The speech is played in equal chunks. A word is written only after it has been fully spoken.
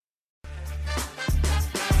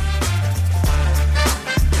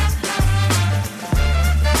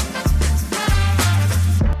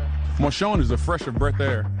Sean is a fresh of breath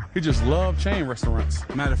air. He just loved chain restaurants.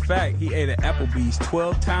 Matter of fact, he ate at Applebee's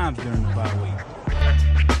 12 times during the bye week.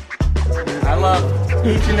 I love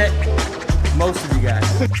each and most of you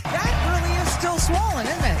guys. That really is still swollen,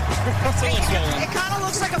 isn't it? It kind of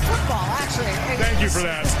looks like a football, actually. Thank you for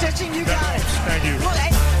that. Stitching, you got it. Thank you. Look,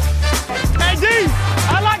 Hey, D,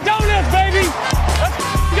 I like donuts, baby. Let's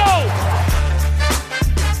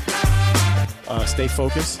go. Stay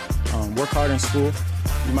focused. Work hard in school.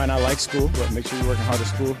 You might not like school, but make sure you're working hard at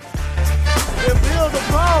school. Them bills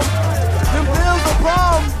are bomb. Them bills are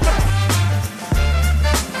bomb.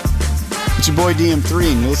 It's your boy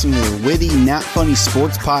DM3, and you're listening to the Witty, Not Funny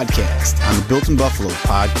Sports Podcast on the Built in Buffalo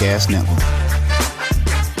Podcast Network.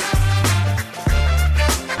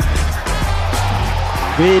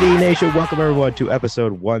 Witty Nation, welcome everyone to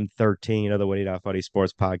episode 113 of the Witty Not Funny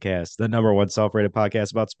Sports Podcast, the number one self-rated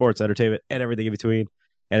podcast about sports, entertainment, and everything in between.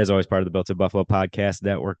 And as always, part of the Built in Buffalo Podcast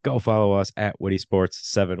Network. Go follow us at Witty Sports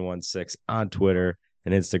 716 on Twitter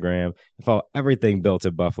and Instagram. And follow everything Built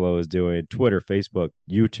in Buffalo is doing: Twitter, Facebook,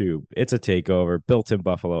 YouTube. It's a takeover. Built in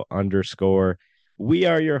Buffalo _. We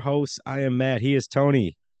are your hosts. I am Matt. He is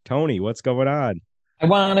Tony. Tony, what's going on? I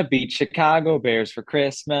want to beat Chicago Bears for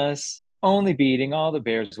Christmas. Only beating all the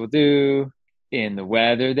Bears will do. In the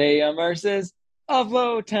weather they immerses of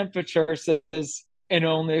low temperatures, and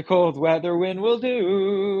only a cold weather wind will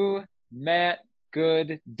do. Matt,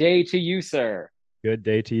 good day to you, sir. Good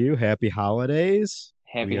day to you. Happy holidays.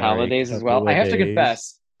 Happy holidays as well. I have to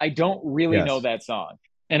confess, I don't really know that song.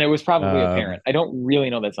 And it was probably apparent. I don't really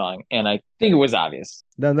know that song. And I think it was obvious.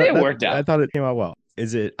 It worked out. I thought it came out well.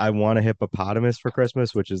 Is it I Want a Hippopotamus for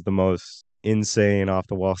Christmas, which is the most insane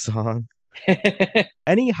off-the-wall song?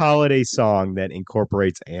 Any holiday song that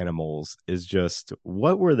incorporates animals is just,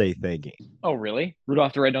 what were they thinking? Oh, really?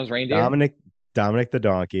 Rudolph the Red-Nosed Reindeer? Dominic the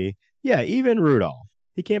Donkey. Yeah, even Rudolph.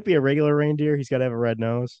 He can't be a regular reindeer. He's got to have a red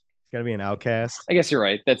nose. He's got to be an outcast. I guess you're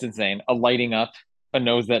right. That's insane. A lighting up, a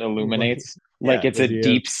nose that illuminates. Like it's a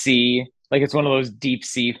deep sea. Like it's one of those deep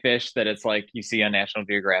sea fish that it's like you see on National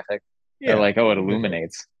Geographic. Yeah. They're like, oh, it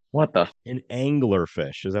illuminates. What the? An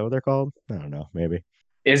anglerfish. Is that what they're called? I don't know. Maybe.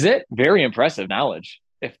 Is it? Very impressive knowledge,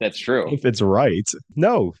 if that's true. If it's right.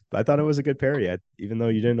 No, I thought it was a good parody. Even though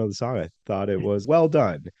you didn't know the song, I thought it was well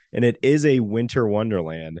done. And it is a winter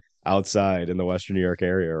wonderland outside in the Western New York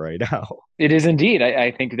area right now. It is indeed.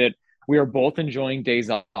 I think that we are both enjoying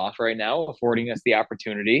days off right now, affording us the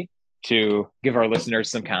opportunity to give our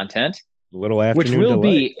listeners some content. A little afternoon, which will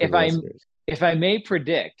be, if I may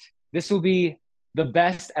predict, this will be the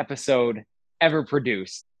best episode ever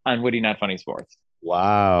produced on Witty Not Funny Sports.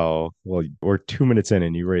 Wow. Well, we're 2 minutes in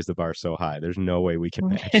and you raised the bar so high. There's no way we can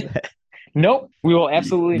match that. Nope. We will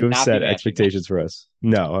absolutely you have not set expectations for us.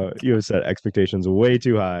 No, you have set expectations way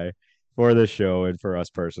too high for this show and for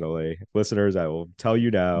us personally. Listeners, I will tell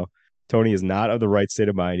you now, Tony is not of the right state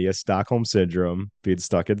of mind. He has Stockholm Syndrome, being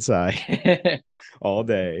stuck inside all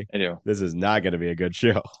day. I do. This is not going to be a good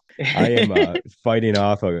show. I am fighting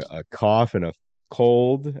off a cough and a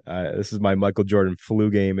cold. This is my Michael Jordan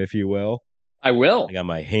flu game, if you will. I will. I got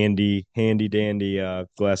my handy dandy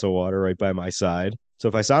glass of water right by my side. So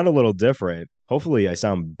if I sound a little different, hopefully I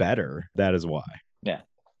sound better. That is why. Yeah.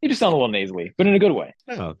 You just sound a little nasally, but in a good way.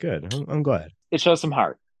 Oh, good. I'm glad. It shows some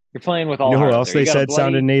heart. You're playing with all heart. You know who heart else they said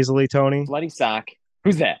sounded nasally, Tony? Bloody sock.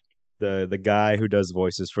 Who's that? The guy who does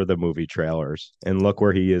voices for the movie trailers. And look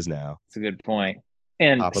where he is now. That's a good point.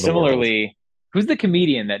 And similarly, who's the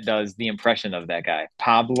comedian that does the impression of that guy?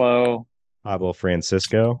 Pablo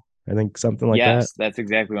Francisco? I think something like that. Yes, that's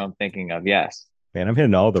exactly what I'm thinking of. Yes. Man, I'm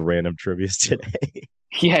hitting all the random trivias today.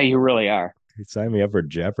 Yeah, you really are. Sign me up for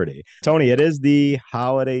Jeopardy. Tony, it is the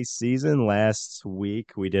holiday season. Last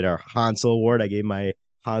week, we did our Hansel Award. I gave my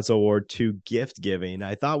Hansel Award to gift giving.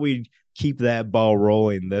 I thought we'd keep that ball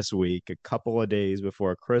rolling this week. A couple of days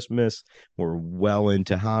before Christmas. We're well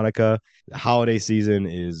into Hanukkah. The holiday season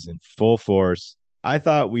is in full force. I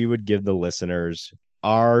thought we would give the listeners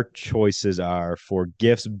our choices are for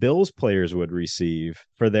gifts Bills players would receive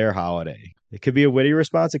for their holiday. It could be a witty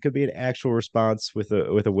response. It could be an actual response with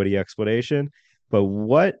a witty explanation. But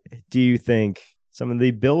what do you think some of the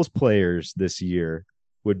Bills players this year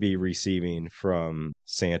would be receiving from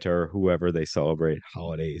Santa or whoever they celebrate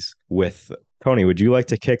holidays with? Tony, would you like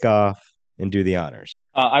to kick off and do the honors?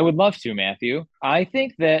 I would love to, Matthew. I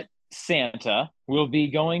think that Santa will be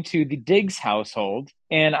going to the Diggs household,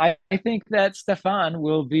 and I think that Stefan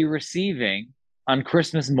will be receiving on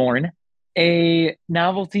Christmas morn a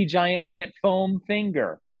novelty giant foam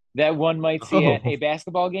finger that one might see at a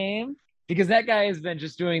basketball game, because that guy has been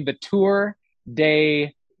just doing the tour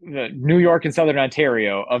de New York and Southern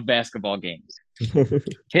Ontario of basketball games.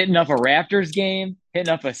 hitting up a Raptors game,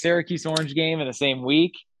 hitting up a Syracuse Orange game in the same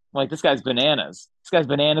week. I'm like, this guy's bananas. This guy's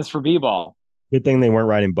bananas for b-ball. Good thing they weren't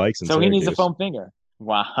riding bikes in So Syracuse. he needs a foam finger.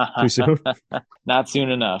 Wow. Too soon? Not soon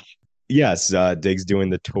enough. Yes, Diggs doing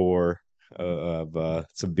the tour of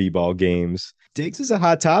some b-ball games. Diggs is a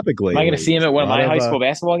hot topic lately. Am I going to see him at one of my high school uh,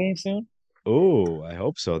 basketball games soon? Oh, I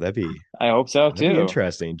hope so. I hope so That'd be too.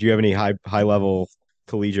 interesting. Do you have any high level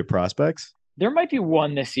collegiate prospects? There might be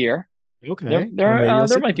one this year. Okay.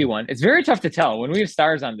 There might be one. It's very tough to tell. When we have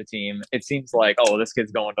stars on the team, it seems like, oh, this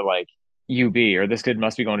kid's going to like UB, or this kid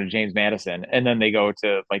must be going to James Madison, and then they go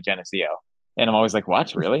to like Geneseo, and I'm always like,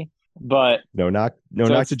 what, really? But no knock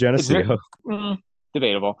to Geneseo.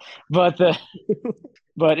 Debatable, but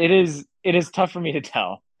but it is tough for me to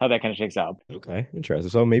tell how that kind of shakes out. Okay, interesting.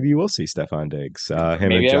 So maybe you will see Stephon Diggs, him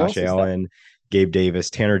Maybe and I will Josh see Allen, Gabe Davis,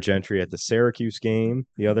 Tanner Gentry at the Syracuse game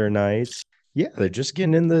the other night. Yeah, they're just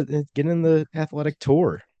getting in the athletic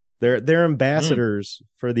tour. They're ambassadors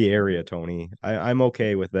for the area, Tony. I'm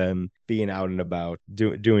okay with them being out and about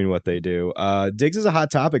doing what they do. Diggs is a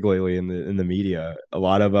hot topic lately in the media. A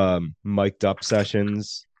lot of mic'd up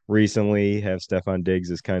sessions recently have Stephon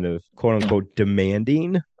Diggs is kind of quote unquote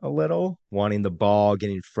demanding a little, wanting the ball,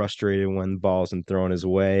 getting frustrated when the ball isn't thrown his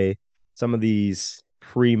way. Some of these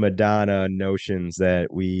prima donna notions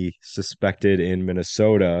that we suspected in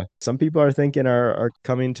Minnesota, some people are thinking are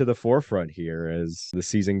coming to the forefront here as the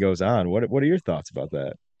season goes on. What are your thoughts about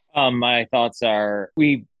that? My thoughts are,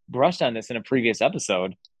 we brushed on this in a previous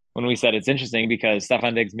episode when we said it's interesting because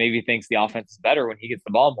Stephon Diggs maybe thinks the offense is better when he gets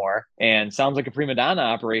the ball more, and sounds like a prima donna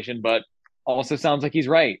operation, but also sounds like he's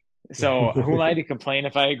right. So who am I to complain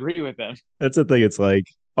if I agree with him? That's the thing. It's like,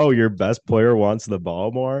 oh, your best player wants the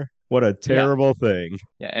ball more? What a terrible thing.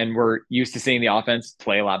 Yeah, and we're used to seeing the offense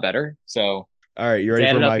play a lot better. So, all right, you ready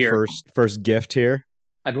for my first gift here?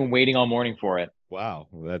 I've been waiting all morning for it. Wow,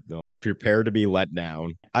 prepare to be let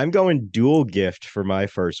down. I'm going dual gift for my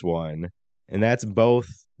first one, and that's both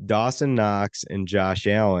Dawson Knox and Josh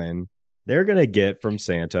Allen. They're gonna get from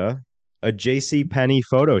Santa a J.C. Penney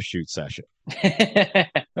photo shoot session.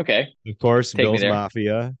 Okay. Of course, Bills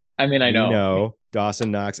Mafia. I mean, I know. You know,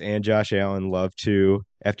 Dawson Knox and Josh Allen love to,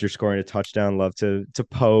 after scoring a touchdown, love to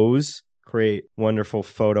pose, create wonderful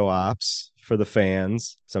photo ops for the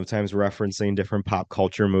fans, sometimes referencing different pop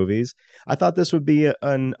culture movies. I thought this would be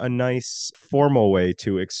a nice formal way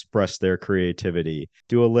to express their creativity.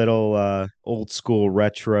 Do a little old school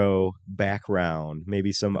retro background,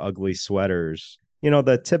 maybe some ugly sweaters. You know,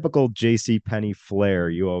 the typical J.C. Penney flair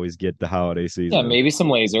you always get the holiday season. Yeah, maybe some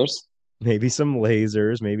lasers. Maybe some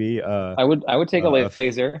lasers. Maybe I would take a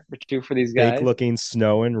laser or two for these guys. Fake looking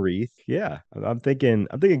snow and wreath. Yeah, I'm thinking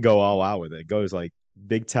go all out with it. Goes like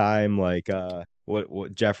big time, like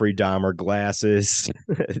what Jeffrey Dahmer glasses.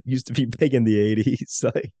 It used to be big in the 80s.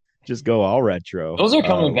 Like just go all retro. Those are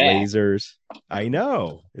coming back. Lasers. I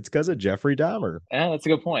know. It's because of Jeffrey Dahmer. Yeah, that's a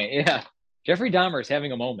good point. Yeah, Jeffrey Dahmer is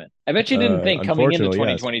having a moment. I bet you didn't think coming into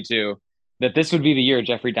 2022 that this would be the year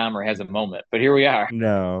Jeffrey Dahmer has a moment, but here we are.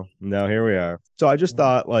 No, here we are. So I just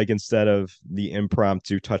thought, like, instead of the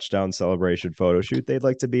impromptu touchdown celebration photo shoot, they'd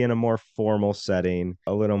like to be in a more formal setting,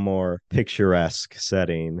 a little more picturesque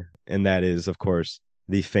setting. And that is, of course,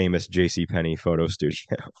 the famous JCPenney photo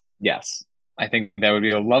studio. Yes, I think that would be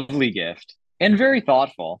a lovely gift and very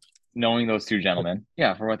thoughtful, knowing those two gentlemen,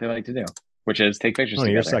 for what they like to do, which is take pictures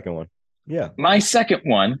together. Your second one. Yeah. My second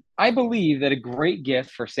one, I believe that a great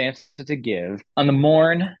gift for Santa to give on the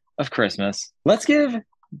morn of Christmas. Let's give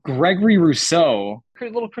Gregory Rousseau a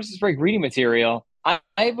little Christmas break reading material.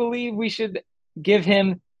 I believe we should give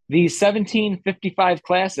him the 1755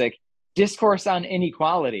 classic Discourse on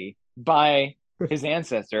Inequality by his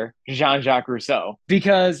ancestor, Jean-Jacques Rousseau.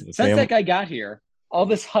 Because since that guy got here, all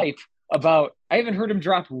this hype about, I haven't heard him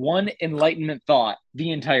drop one Enlightenment thought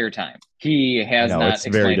the entire time. He has not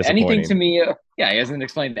explained anything to me. He hasn't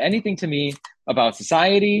explained anything to me about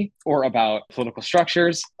society or about political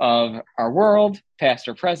structures of our world, past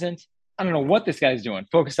or present. I don't know what this guy's doing.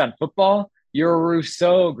 Focused on football? You're a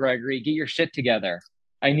Rousseau, Gregory. Get your shit together.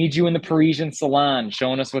 I need you in the Parisian salon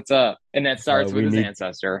showing us what's up. And that starts with his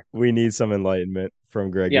ancestor. We need some enlightenment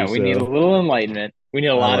from Greg Rousseau. We need a little enlightenment. We need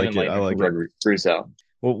a lot of enlightenment from Gregory Rousseau.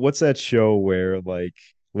 Well, what's that show where like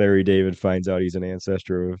Larry David finds out he's an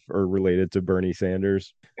ancestor of or related to Bernie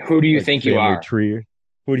Sanders? Who do you think you are? Tree.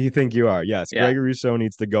 Who do you think you are? Yes, Gregory Rousseau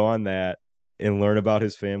needs to go on that and learn about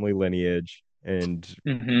his family lineage and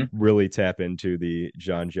really tap into the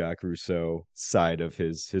Jean-Jacques Rousseau side of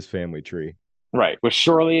his family tree. Right, which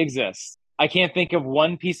surely exists. I can't think of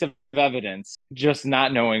one piece of evidence, just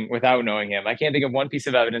without knowing him. I can't think of one piece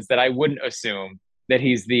of evidence that I wouldn't assume that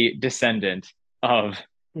he's the descendant of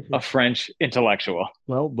a French intellectual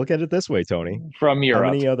Well, look at it this way, Tony. from How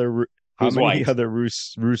Europe. many other Who's white.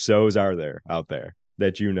 Rousseaus are there out there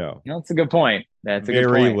that you know? That's a good point. That's a Very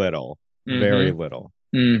good point. little. Mhm. Very little.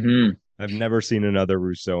 Mm-hmm. I've never seen another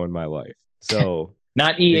Rousseau in my life. So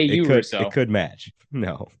Not it EAU could Rousseau. it could match.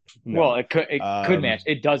 No. Well, it could match.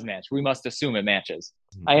 It does match. We must assume it matches.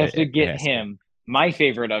 I have to get him my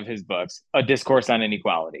favorite of his books, A Discourse on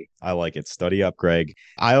Inequality. I like it. Study up, Greg.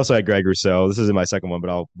 I also had Greg Rousseau. This isn't my second one, but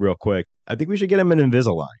I'll real quick. I think we should get him an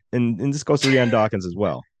Invisalign. And this goes to Leon Dawkins as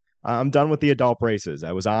well. I'm done with the adult braces.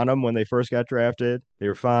 I was on them when they first got drafted. They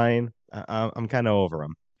were fine. I'm kind of over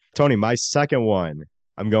them. Tony, my second one,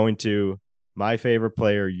 I'm going to my favorite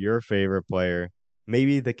player, your favorite player,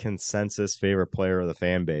 maybe the consensus favorite player of the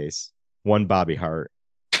fan base, one Bobby Hart.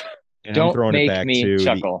 And Don't I'm throwing make it back me to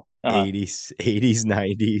chuckle. the 80s,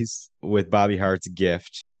 90s with Bobby Hart's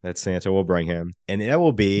gift that Santa will bring him. And it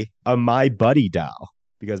will be a My Buddy doll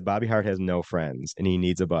because Bobby Hart has no friends and he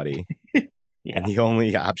needs a buddy. Yeah. And the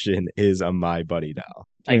only option is a My Buddy doll.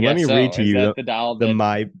 I Let me guess read to Is you that the doll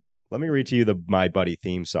that... let me read to you the My Buddy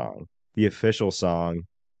theme song, the official song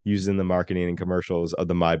used in the marketing and commercials of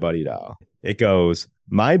the My Buddy doll. It goes,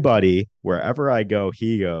 "My buddy, wherever I go,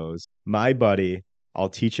 he goes. My buddy, I'll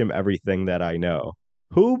teach him everything that I know."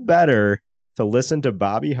 Who better to listen to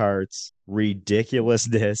Bobby Hart's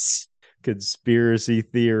ridiculousness, conspiracy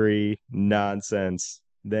theory nonsense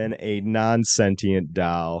than a non-sentient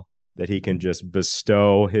doll that he can just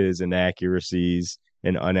bestow his inaccuracies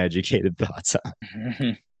and uneducated thoughts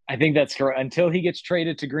on? I think that's correct. Until he gets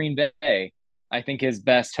traded to Green Bay, I think his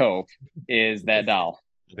best hope is that doll.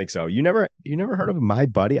 I think so. You never heard of My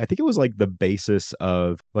Buddy? I think it was like the basis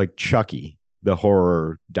of like Chucky, the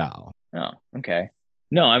horror doll. Oh, okay.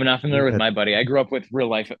 No, I'm not familiar with My Buddy. I grew up with real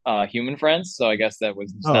life human friends, so I guess that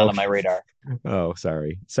was not on my radar. Oh,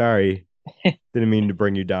 sorry. Didn't mean to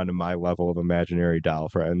bring you down to my level of imaginary doll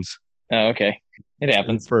friends. Oh, okay. It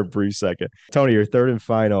happens. For a brief second. Tony, your third and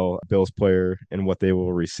final Bills player and what they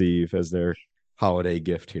will receive as their holiday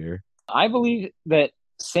gift here. I believe that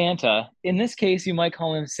Santa, in this case, you might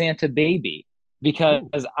call him Santa Baby, because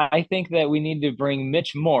I think that we need to bring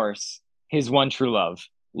Mitch Morse his one true love.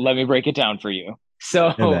 Let me break it down for you.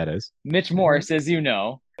 So and that is Mitch Morse, as you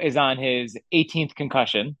know, is on his 18th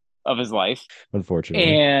concussion of his life. Unfortunately.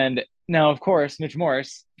 And now, of course, Mitch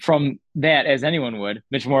Morse, from that, as anyone would,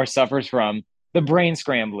 Mitch Morse suffers from the brain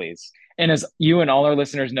scramblies. And as you and all our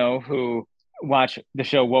listeners know who watch the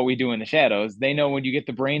show What We Do in the Shadows, they know when you get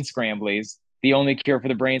the brain scramblies, the only cure for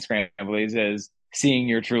the brain scramblies is seeing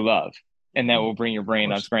your true love. And that will bring your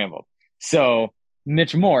brain unscrambled. So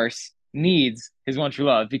Mitch Morse needs his one true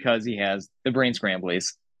love because he has the brain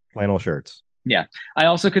scramblies. Flannel shirts. Yeah. I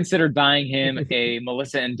also considered buying him a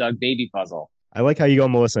Melissa and Doug baby puzzle. I like how you go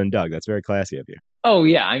Melissa and Doug. That's very classy of you. Oh,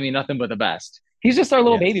 yeah. I mean, nothing but the best. He's just our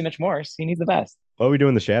little baby, Mitch Morse. He needs the best. What We Do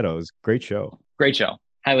in the Shadows. Great show. Great show.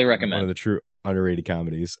 Highly recommend. One of the true underrated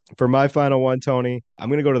comedies. For my final one, Tony, I'm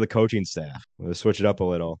going to go to the coaching staff. I'm going to switch it up a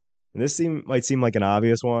little. And this might seem like an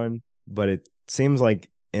obvious one, but it seems like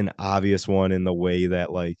an obvious one in the way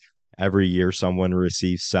that like every year someone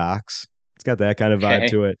receives socks. It's got that kind of vibe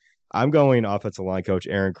to it. I'm going offensive line coach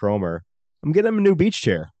Aaron Cromer. I'm getting him a new beach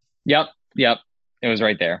chair. Yep. It was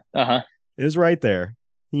right there. It is right there.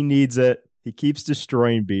 He needs it. He keeps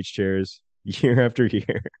destroying beach chairs year after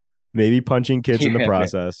year. Maybe punching kids in the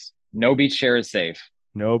process. No beach chair is safe.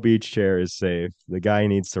 No beach chair is safe. The guy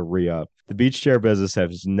needs to re-up. The beach chair business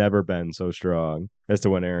has never been so strong as to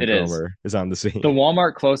when Aaron Cromer is on the scene. The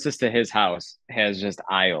Walmart closest to his house has just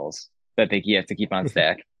aisles that he has to keep on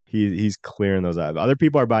stack. He's clearing those out. Other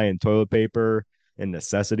people are buying toilet paper and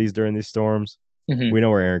necessities during these storms. Mm-hmm. We know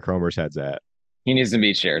where Aaron Cromer's head's at. He needs some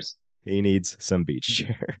beach chairs. He needs some beach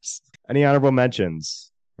chairs. Any honorable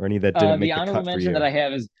mentions or any that didn't make the cut for you? The honorable mention that I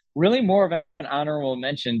have is really more of an honorable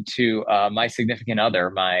mention to my significant other,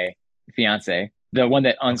 my fiance, the one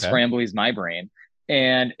that unscrambles my brain.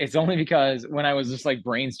 And it's only because when I was just like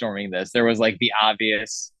brainstorming this, there was like the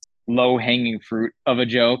obvious low hanging fruit of a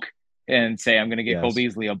joke and say, I'm going to get Cole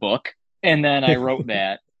Beasley a book. And then I wrote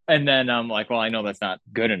that. And then I'm like, well, I know that's not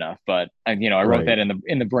good enough, but I wrote that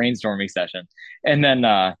in the brainstorming session. And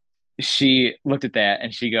then she looked at that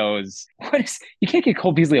and she goes, you can't get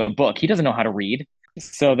Cole Beasley a book. He doesn't know how to read.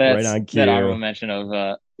 So that's that honorable mention of,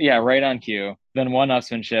 right on cue. Then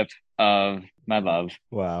one-upsmanship of my love.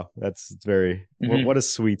 Wow. That's very, what a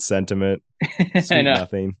sweet sentiment. Sweet I know.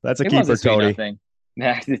 Nothing. That's a keeper, Tony.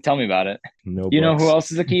 Tell me about it. No you know who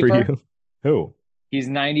else is a keeper? Who? He's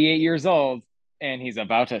 98 years old and he's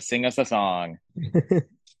about to sing us a song.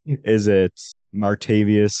 Is it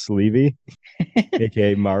Martavius Levy,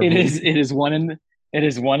 aka Marv. It is one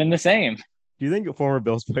in the same. Do you think former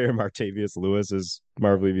Bills player Martavius Lewis is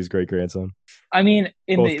Marv Levy's great grandson? I mean,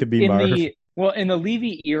 Both could be Marv. In the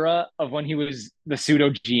Levy era of when he was the pseudo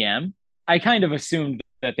GM, I kind of assumed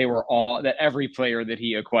that that every player that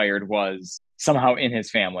he acquired was somehow in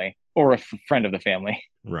his family or a friend of the family.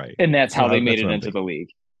 Right. And that's how they made it into the league.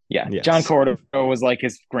 Yeah. Yes. John Cordero was like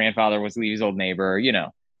his grandfather was Levy's old neighbor,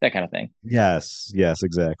 that kind of thing. Yes,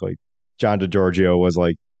 exactly. John DeGiorgio was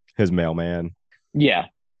like his mailman. Yeah.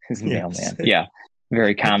 His mailman. Yeah.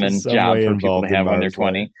 Very common job for people to have when they're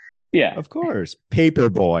 20. Yeah. Of course.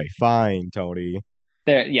 Paperboy. Fine, Tony.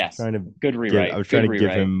 Yes. Good rewrite. I was trying to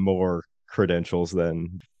give him more credentials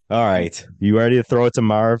than. All right. You ready to throw it to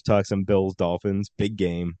Marv? Talk some Bills Dolphins. Big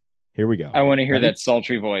game. Here we go. I want to hear that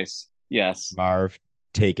sultry voice. Yes. Marv,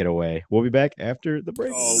 take it away. We'll be back after the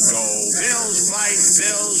break. Go, Bills fight,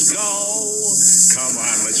 Bills go. Come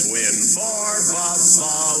on, let's win for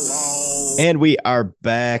Buffalo. And we are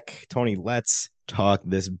back. Tony, let's talk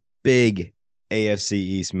this big AFC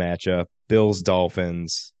East matchup. Bills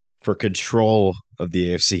Dolphins for control of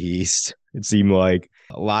the AFC East. It seemed like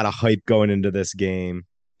a lot of hype going into this game.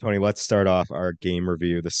 Tony, let's start off our game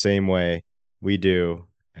review the same way we do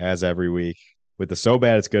as every week with the So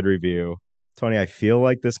Bad It's Good review. Tony, I feel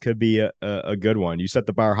like this could be a good one. You set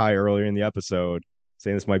the bar high earlier in the episode,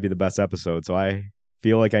 saying this might be the best episode. So I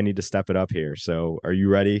feel like I need to step it up here. So are you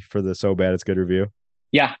ready for the So Bad It's Good review?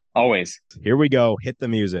 Yeah, always. Here we go. Hit the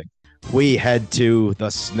music. We head to the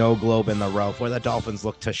Snow Globe in the Roof, where the Dolphins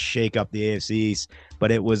look to shake up the AFC East, but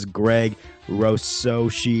it was Greg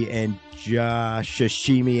Rososhi and Josh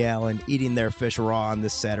Shashimi Allen eating their fish raw on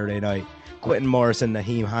this Saturday night. Quentin Morris and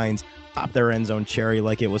Naheem Hines popped their end zone cherry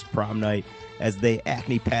like it was prom night as they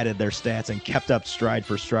acne padded their stats and kept up stride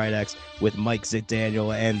for stride X with Mike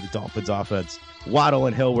Zitt-Daniel and the Dolphins offense. Waddle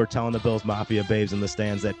and Hill were telling the Bills Mafia babes in the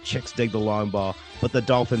stands that chicks dig the long ball, but the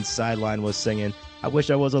Dolphins sideline was singing, I wish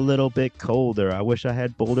I was a little bit colder. I wish I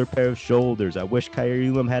had bolder pair of shoulders. I wish Kyrie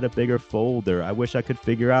Elam had a bigger folder. I wish I could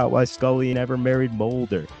figure out why Scully never married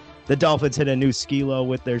Mulder. The Dolphins hit a new skilo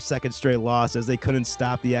with their second straight loss as they couldn't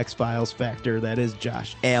stop the X-Files factor that is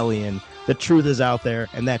Josh Allen. The truth is out there,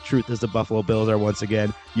 and that truth is the Buffalo Bills are once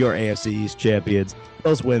again your AFC East champions.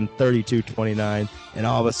 Bills win 32-29, and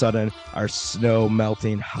all of a sudden are snow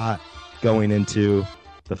melting hot going into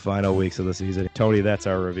the final weeks of the season. Tony, that's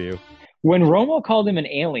our review. When Romo called him an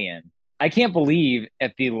alien, I can't believe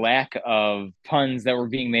at the lack of puns that were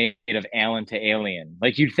being made of Allen to alien.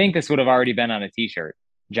 Like, you'd think this would have already been on a t-shirt.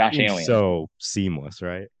 Josh Allen. So seamless,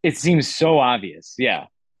 right? It seems so obvious. Yeah.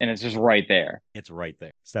 And it's just right there. It's right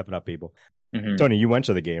there. Step it up, people. Mm-hmm. Tony, you went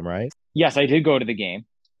to the game, right? Yes, I did go to the game.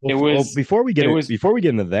 Before we get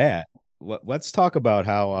into that, let's talk about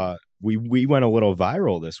how we went a little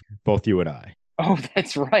viral this week, both you and I. Oh,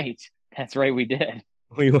 that's right. That's right. We did.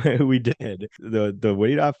 We did. The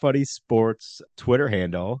Witty Not Funny Sports Twitter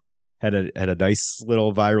handle had a nice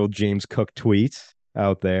little viral James Cook tweet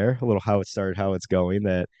out there, a little how it started, how it's going,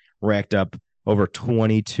 that racked up over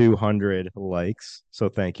 2,200 likes. So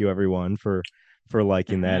thank you everyone for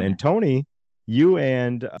liking that. And Tony, you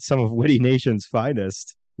and some of Witty Nation's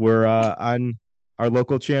finest were on our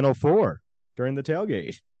local Channel 4 during the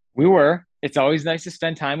tailgate. We were. It's always nice to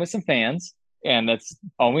spend time with some fans, and that's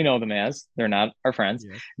all we know them as. They're not our friends.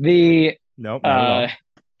 Yeah. Nope. Not at all.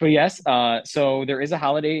 But yes, so there is a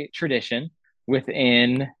holiday tradition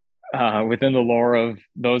within the lore of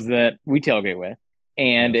those that we tailgate with,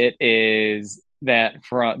 and it is that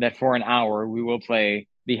for an hour we will play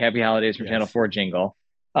the Happy Holidays from Channel 4 jingle,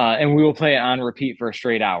 and we will play it on repeat for a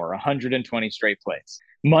straight hour, 120 straight plays,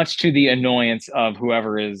 much to the annoyance of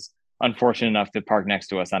whoever is unfortunate enough to park next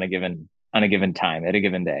to us on a given time at a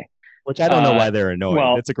given day. Which I don't know why they're annoyed.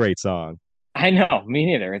 Well, it's a great song. I know, me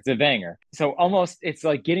neither. It's a banger. So almost it's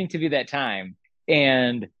like getting to be that time,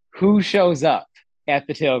 and who shows up at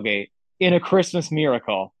the tailgate in a Christmas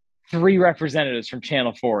miracle? 3 representatives from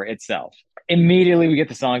Channel 4 itself. Immediately we get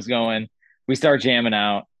the songs going. We start jamming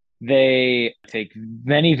out. They take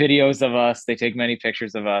many videos of us. They take many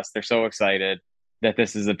pictures of us. They're so excited that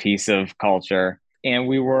this is a piece of culture. And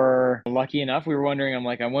we were lucky enough. We were wondering,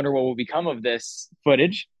 I wonder what will become of this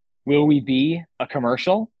footage. Will we be a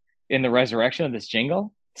commercial in the resurrection of this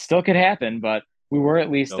jingle? Still could happen, but we were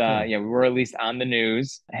at least, we were at least on the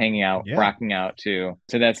news, hanging out, rocking out to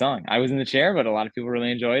that song. I was in the chair, but a lot of people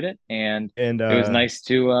really enjoyed it, and it was nice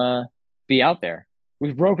to be out there.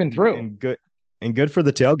 We've broken through, and good for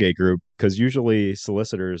the tailgate group, because usually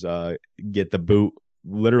solicitors get the boot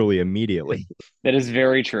literally immediately. That is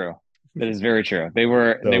very true. That is very true. They So the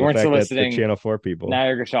weren't fact that the soliciting Channel 4 people.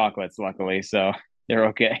 Niagara chocolates, luckily, so they're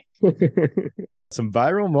okay. Some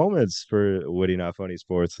viral moments for Woody Not Funny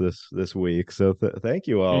Sports this week. So thank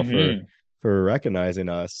you all for recognizing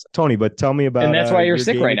us, Tony. But tell me about and that's why you're your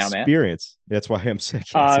sick game right now, Matt. experience. That's why I'm sick.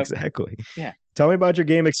 Yes, exactly. Yeah. Tell me about your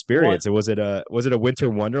game experience. Was it a winter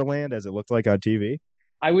wonderland as it looked like on TV?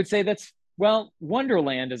 I would say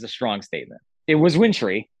Wonderland is a strong statement. It was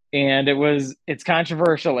wintry, and it's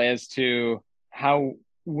controversial as to how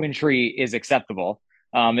wintry is acceptable.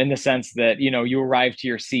 In the sense that, you arrive to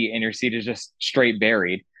your seat and your seat is just straight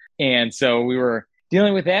buried. And so we were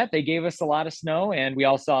dealing with that. They gave us a lot of snow, and we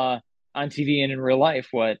all saw on TV and in real life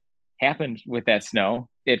what happened with that snow.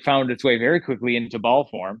 It found its way very quickly into ball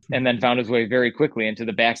form, and then found its way very quickly into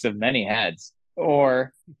the backs of many heads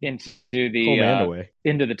or into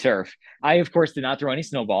the turf. I, of course, did not throw any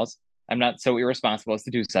snowballs. I'm not so irresponsible as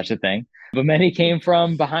to do such a thing. But many came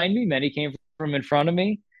from behind me. Many came from in front of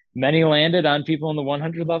me. Many landed on people in the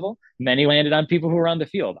 100 level. Many landed on people who were on the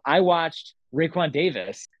field. I watched Raekwon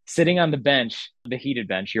Davis sitting on the bench, the heated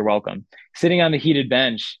bench, you're welcome, sitting on the heated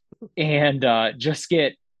bench and just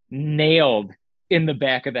get nailed in the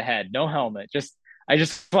back of the head. No helmet. I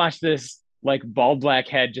just watched this like bald black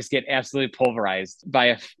head just get absolutely pulverized by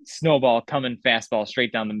a snowball coming fastball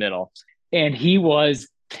straight down the middle. And he was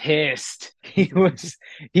pissed. He looked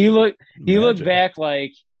back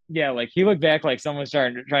like, he looked back like someone was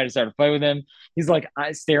trying to start a fight with him. He's like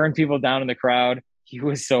staring people down in the crowd. He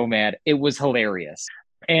was so mad. It was hilarious.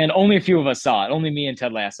 And only a few of us saw it. Only me and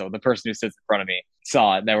Ted Lasso, the person who sits in front of me,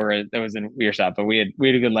 saw it. That was in earshot, but we had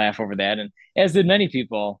a good laugh over that. And as did many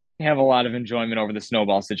people, have a lot of enjoyment over the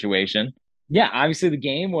snowball situation. Yeah, obviously the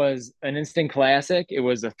game was an instant classic. It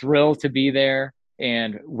was a thrill to be there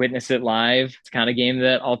and witness it live. It's the kind of game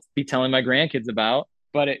that I'll be telling my grandkids about.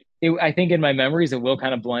 But I think in my memories, it will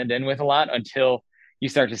kind of blend in with a lot until you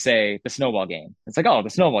start to say the snowball game. It's like, oh, the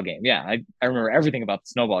snowball game. Yeah, I remember everything about the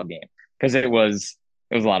snowball game because it was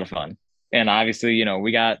a lot of fun. And obviously,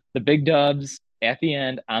 we got the big dubs at the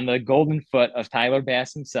end on the golden foot of Tyler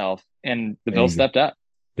Bass himself, and the Bills stepped up.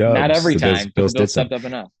 Dubs. Not every time, but the Bills stepped up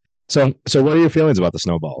enough. So what are your feelings about the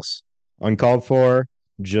snowballs? Uncalled for,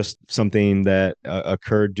 just something that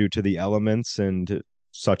occurred due to the elements and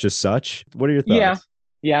such as such. What are your thoughts?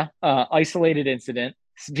 Yeah. Isolated incident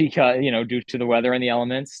because, due to the weather and the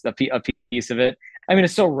elements, a piece of it. I mean,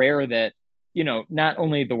 it's so rare that, not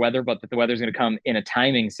only the weather, but that the weather's going to come in a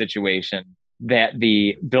timing situation that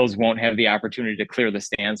the Bills won't have the opportunity to clear the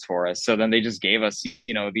stands for us. So then they just gave us,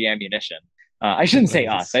 the ammunition. I shouldn't say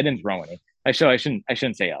us. I didn't throw any. I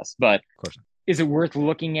shouldn't say us, but of course. Is it worth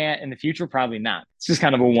looking at in the future? Probably not. It's just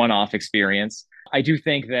kind of a one-off experience. I do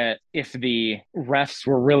think that if the refs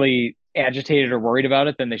were really agitated or worried about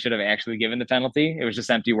it, then they should have actually given the penalty. It was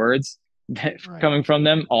just empty words coming from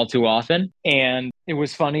them all too often. And it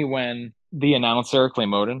was funny when the announcer, Clay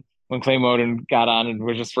Moden got on and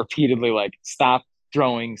was just repeatedly like, stop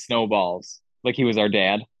throwing snowballs, like he was our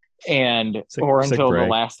dad. And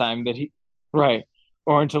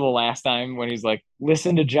until the last time when he's like,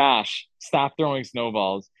 listen to Josh, stop throwing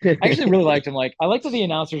snowballs. I actually really liked him. Like, I like that the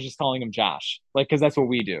announcer's just calling him Josh, like, because that's what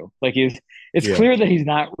we do. Like, it's clear that he's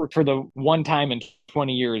not, for the one time in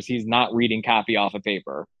 20 years, he's not reading copy off of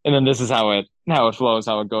paper. And then this is how it flows,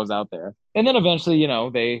 how it goes out there. And then eventually,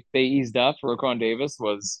 they eased up. Raekwon Davis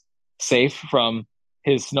was safe from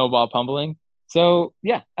his snowball pummeling. So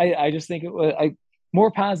yeah, I just think it was more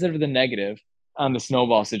positive than negative on the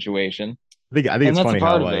snowball situation. I think it's funny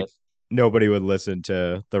how like nobody would listen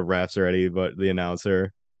to the refs already, but the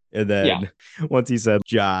announcer. And then once he said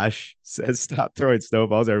Josh says stop throwing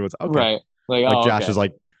snowballs, everyone's okay. Right. Josh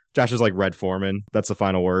is like Red Foreman. That's the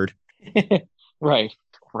final word. Right.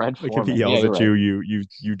 Red Foreman. If he yells at you,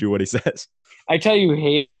 you do what he says. I tell you who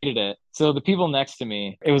hated it. So the people next to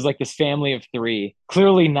me, it was like this family of three,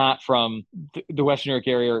 clearly not from the Western New York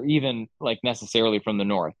area or even like necessarily from the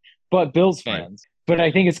North, but Bills fans. Right. But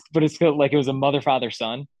I think it's like it was a mother, father,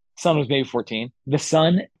 son. Son was maybe 14. The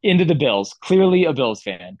son into the Bills, clearly a Bills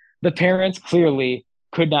fan. The parents clearly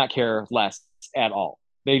could not care less at all.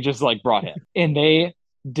 They just like brought him. And they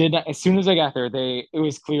did not, as soon as I got there, it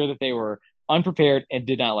was clear that they were unprepared and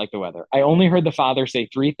did not like the weather. I only heard the father say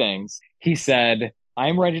three things. He said,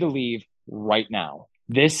 I'm ready to leave right now.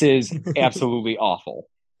 This is absolutely awful.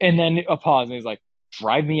 And then a pause and he's like,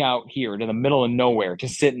 drive me out here to the middle of nowhere to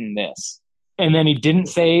sit in this. And then he didn't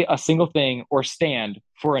say a single thing or stand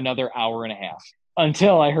for another hour and a half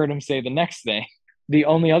until I heard him say the next thing. The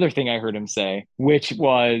only other thing I heard him say, which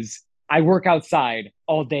was, I work outside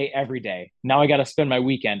all day, every day. Now I got to spend my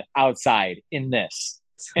weekend outside in this.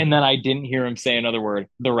 And then I didn't hear him say another word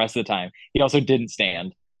the rest of the time. He also didn't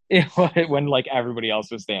stand when like everybody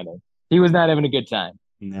else was standing. He was not having a good time.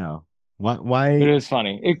 No. Why? But it was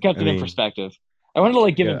funny. It kept it in perspective. I wanted to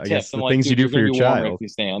like give him I guess tips. the I'm like, things you dude, do you're for gonna your be warmer child. if you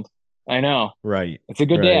stand. I know. Right. It's a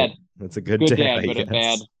good right. dad. That's a good Good dad, dad,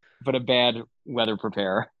 but guess. a bad weather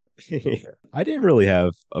preparer. I didn't really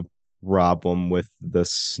have a problem with the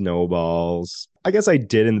snowballs. I guess I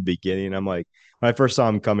did in the beginning. I'm like, when I first saw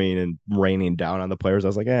them coming and raining down on the players, I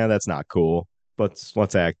was like, that's not cool.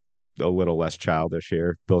 Let's act a little less childish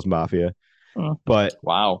here, Bills Mafia. But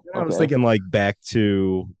wow, I was thinking like back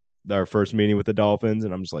to our first meeting with the Dolphins,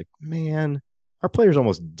 and I'm just like, man, our players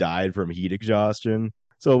almost died from heat exhaustion.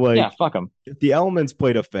 So like, yeah, fuck them. If the elements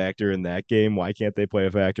played a factor in that game, why can't they play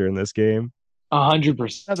a factor in this game?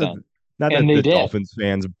 100%. Not that the Dolphins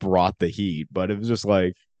fans brought the heat, but it was just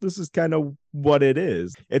like, this is kind of what it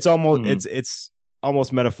is. It's almost it's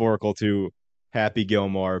almost metaphorical to Happy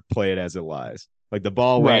Gilmore, play it as it lies. Like the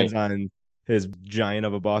ball lands on his giant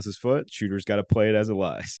of a boss's foot, shooter's got to play it as it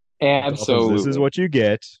lies. Absolutely. This is what you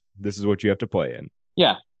get. This is what you have to play in.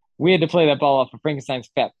 Yeah. We had to play that ball off of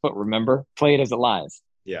Frankenstein's fat foot, remember? Play it as it lies.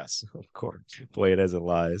 Yes, of course. Play it as it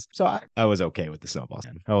lies. So I was okay with the snowballs.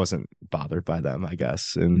 I wasn't bothered by them, I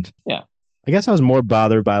guess. And yeah, I guess I was more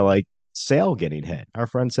bothered by like Sale getting hit. Our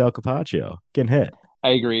friend Sale Capaccio getting hit. I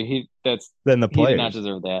agree. Then the players. He did not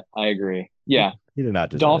deserve that. I agree. Yeah. He did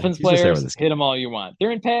not deserve Dolphins players, hit them all you want.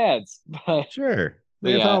 They're in pads. But sure.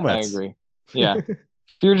 They have helmets. I agree. Yeah. If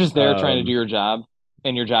you're just there trying to do your job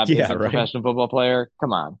and your job is a professional football player,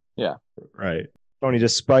 come on. Yeah. Right. Tony,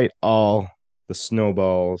 despite all the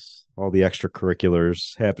snowballs, all the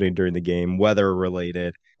extracurriculars happening during the game, weather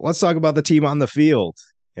related, let's talk about the team on the field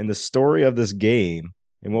and the story of this game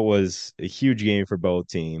and what was a huge game for both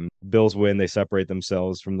teams. Bills win, they separate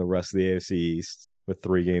themselves from the rest of the AFC East with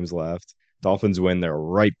 3 games left. Dolphins win, they're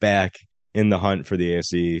right back in the hunt for the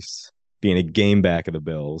AFC East, being a game back of the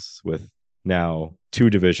Bills with now 2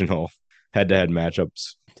 divisional head-to-head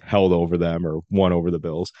matchups held over them or won over the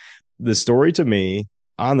Bills. The story to me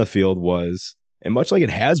on the field was, and much like it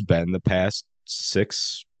has been the past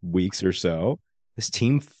 6 weeks or so, this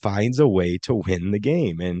team finds a way to win the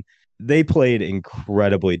game. And they played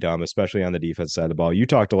incredibly dumb, especially on the defense side of the ball. You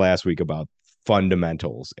talked last week about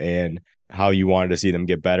fundamentals and how you wanted to see them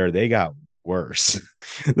get better. They got worse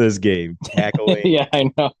this game. Tackling, yeah, I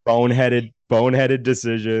know. Boneheaded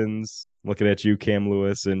decisions. Looking at you, Cam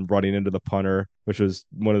Lewis, and running into the punter, which was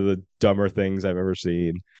one of the dumber things I've ever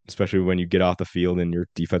seen, especially when you get off the field and your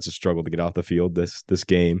defensive struggle to get off the field this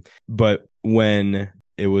game. But when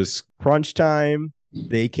it was crunch time,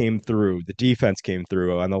 they came through. The defense came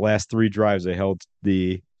through. On the last 3 drives, they held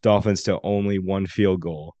the Dolphins to only 1 field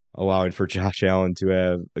goal, allowing for Josh Allen to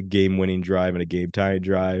have a game-winning drive and a game-tying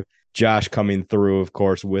drive. Josh coming through, of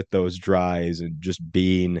course, with those drives and just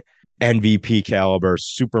being MVP caliber,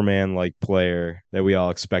 Superman-like player that we all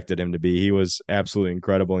expected him to be. He was absolutely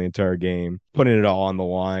incredible the entire game, putting it all on the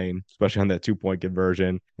line, especially on that 2-point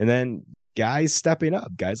conversion. And then guys stepping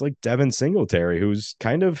up, guys like Devin Singletary, who's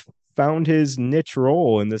kind of found his niche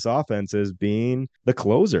role in this offense as being the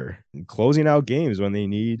closer, closing out games when they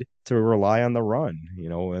need to rely on the run,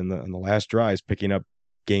 in the last drives, picking up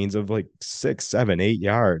gains of like 6, 7, 8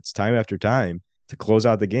 yards time after time to close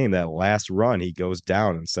out the game. That last run, he goes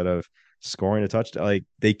down instead of scoring a touchdown. Like,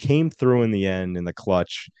 they came through in the end in the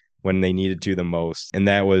clutch when they needed to the most. And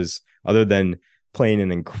that was, other than playing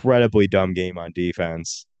an incredibly dumb game on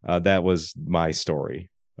defense, that was my story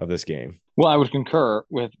of this game. Well, I would concur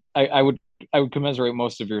with, I would commiserate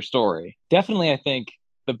most of your story. Definitely, I think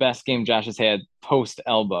the best game Josh has had post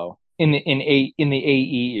elbow in the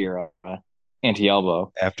AE era,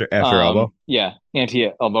 anti-elbow. After elbow? Yeah,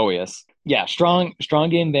 anti-elbowius. Yeah, strong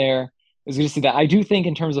game there. I was going to see that. I do think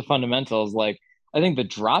in terms of fundamentals, like, I think the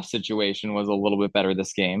drop situation was a little bit better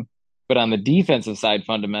this game. But on the defensive side,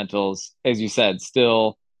 fundamentals, as you said,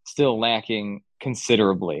 still lacking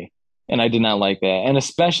considerably. And I did not like that. And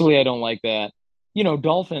especially I don't like that.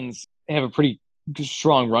 Dolphins have a pretty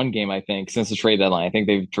strong run game, I think, since the trade deadline. I think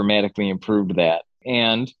they've dramatically improved that.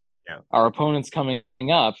 And our opponents coming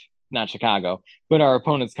up, not Chicago, but our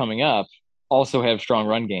opponents coming up also have strong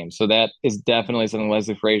run games. So that is definitely something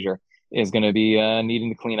Leslie Frazier is going to be needing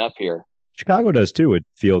to clean up here. Chicago does too with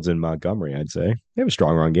Fields and Montgomery, I'd say. They have a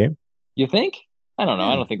strong run game. You think? I don't know.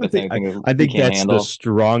 I don't think that's anything I think that's handle. The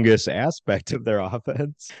strongest aspect of their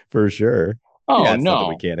offense, for sure. Oh, no.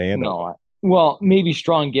 We can't handle. No. Well, maybe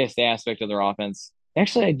strongest aspect of their offense.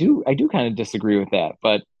 Actually, I do kind of disagree with that.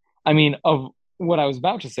 But, I mean, of what I was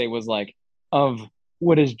about to say was like, of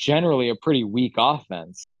what is generally a pretty weak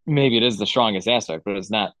offense, maybe it is the strongest aspect, but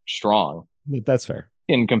it's not strong. That's fair.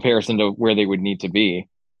 in comparison to where they would need to be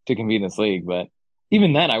to compete in this league. But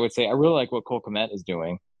even then, I would say I really like what Cole Kmet is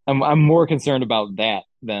doing. I'm more concerned about that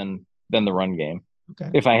than the run game.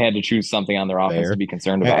 Okay. If I had to choose something on their offense to be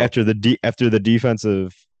concerned about after the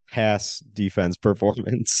defensive defense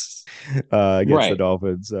performance against the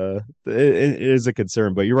Dolphins, it is a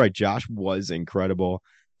concern. But you're right, Josh was incredible.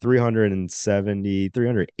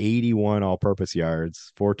 381 all-purpose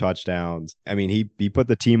yards, 4 touchdowns. I mean, he put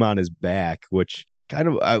the team on his back, which kind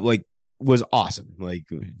of was awesome. Like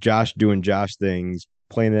Josh doing Josh things,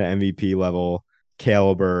 playing at MVP level,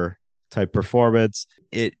 caliber type performance.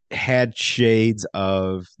 It had shades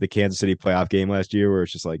of the Kansas City playoff game last year, where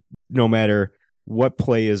it's just like no matter what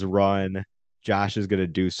play is run, Josh is going to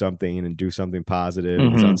do something and do something positive.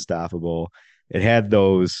 Mm-hmm. He's unstoppable. It had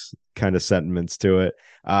those kind of sentiments to it.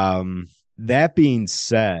 That being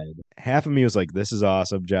said, half of me was like, this is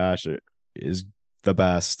awesome. Josh is the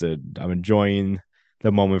best. And I'm enjoying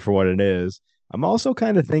the moment for what it is. I'm also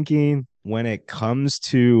kind of thinking when it comes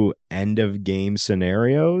to end of game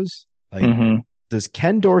scenarios, like, does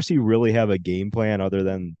Ken Dorsey really have a game plan other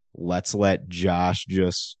than let's let Josh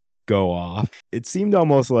just go off? It seemed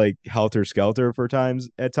almost like helter skelter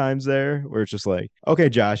at times there, where it's just like, okay,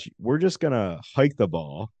 Josh, we're just gonna hike the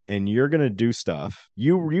ball and you're gonna do stuff.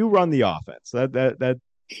 You run the offense. That's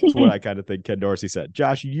what I kind of think Ken Dorsey said.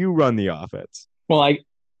 Josh, you run the offense. Well,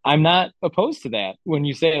 I'm not opposed to that. When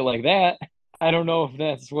you say it like that, I don't know if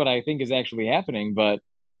that's what I think is actually happening, but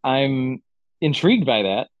I'm intrigued by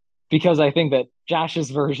that because I think that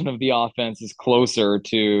Josh's version of the offense is closer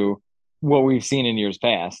to what we've seen in years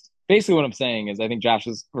past. Basically, what I'm saying is I think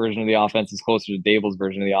Josh's version of the offense is closer to Dable's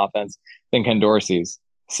version of the offense than Ken Dorsey's.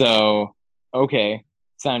 So, okay,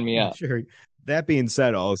 sign me up. Sure. That being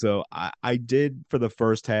said, also, I did, for the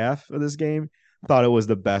first half of this game, thought it was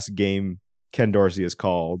the best game Ken Dorsey has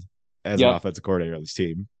called as an offensive coordinator of this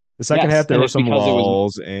team. The second half, there were some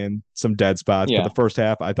lulls and some dead spots, but the first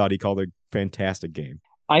half, I thought he called a fantastic game.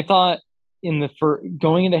 I thought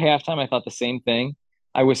going into halftime, I thought the same thing.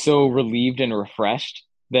 I was so relieved and refreshed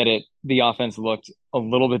that the offense looked a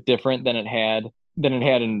little bit different than it had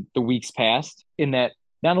in the weeks past, in that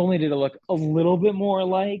not only did it look a little bit more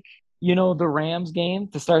like, the Rams game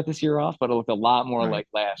to start this year off, but it looked a lot more like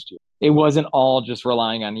last year. It wasn't all just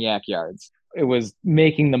relying on yak yards. It was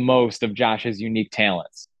making the most of Josh's unique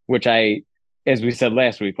talents, which as we said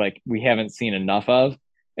last week, like we haven't seen enough of.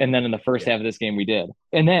 And then in the first half of this game, we did.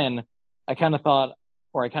 And then I kind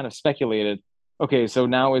of speculated, okay, so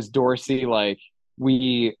now is Dorsey like,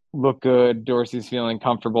 we look good, Dorsey's feeling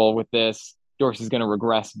comfortable with this, Dorsey's going to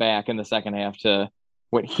regress back in the second half to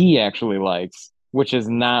what he actually likes, which is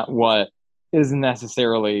not what is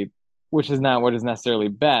necessarily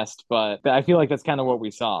best, but I feel like that's kind of what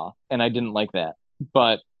we saw, and I didn't like that.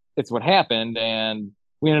 But it's what happened, and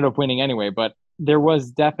we ended up winning anyway. But there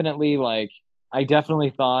was definitely I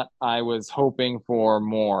definitely thought I was hoping for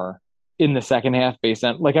more in the second half based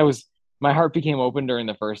on my heart became open during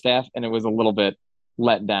the first half, and it was a little bit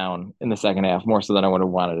let down in the second half, more so than I would have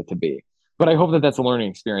wanted it to be. But I hope that that's a learning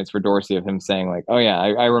experience for Dorsey of him saying like, oh yeah,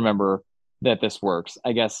 I remember that this works.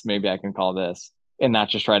 I guess maybe I can call this, and not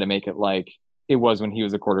just try to make it like it was when he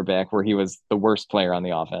was a quarterback where he was the worst player on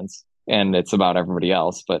the offense and it's about everybody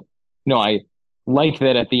else. But no, I like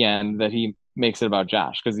that at the end that he makes it about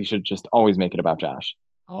Josh, because he should just always make it about Josh.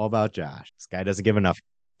 All about Josh. This guy doesn't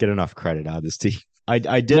get enough credit out of this team.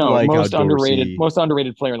 I did like most how Dorsey, most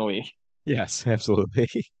underrated player in the league. Yes, absolutely.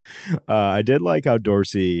 I did like how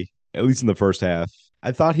Dorsey, at least in the first half,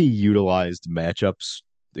 I thought he utilized matchups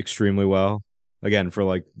extremely well. Again, for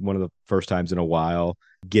like one of the first times in a while,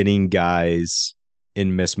 getting guys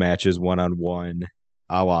in mismatches one-on-one,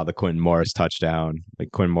 a la the Quentin Morris touchdown.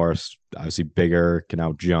 Like Quentin Morris, obviously bigger, can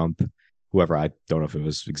out jump whoever. I don't know if it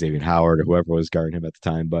was Xavier Howard or whoever was guarding him at the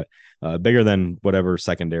time, but bigger than whatever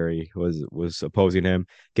secondary was opposing him.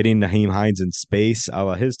 Getting Nyheim Hines in space, a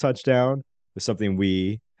la his touchdown, was something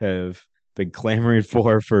we have been clamoring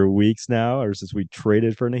for weeks now, or since we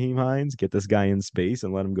traded for Nyheim Hines. Get this guy in space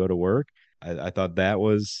and let him go to work. I thought that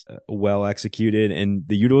was well executed, and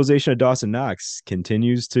the utilization of Dawson Knox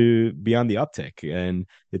continues to be on the uptick, and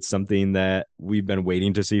it's something that we've been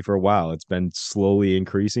waiting to see for a while. It's been slowly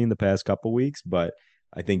increasing the past couple weeks, but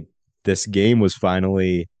I think this game was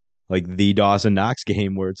finally like the Dawson Knox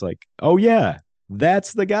game where it's like, oh yeah,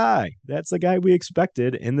 that's the guy. That's the guy we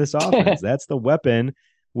expected in this offense. That's the weapon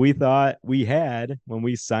we thought we had when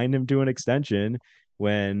we signed him to an extension,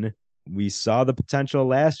 when we saw the potential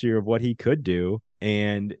last year of what he could do.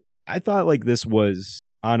 And I thought like this was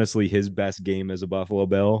honestly his best game as a Buffalo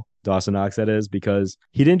Bill, Dawson Knox that is, because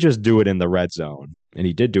he didn't just do it in the red zone. and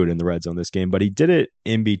he did do it in the red zone this game, but he did it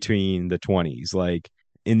in between the 20s, like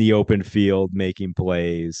in the open field, making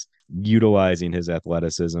plays, utilizing his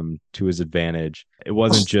athleticism to his advantage. It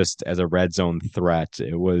wasn't just as a red zone threat,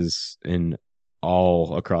 it was an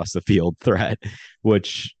all across the field threat,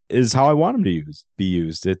 which is how I want him to be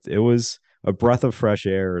used. It was a breath of fresh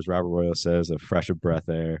air, as Robert Royal says, a fresh of breath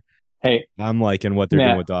air. Hey, I'm liking what they're Matt,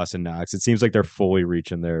 doing with Dawson Knox. It seems like they're fully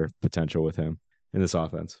reaching their potential with him in this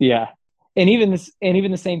offense. yeah. And even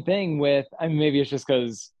the same thing with, I mean, maybe it's just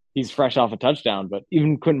because he's fresh off a touchdown, but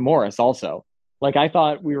even Quentin Morris also. Like, I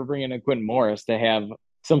thought we were bringing in Quentin Morris to have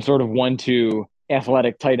some sort of 1-2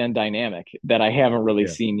 athletic tight end dynamic that I haven't really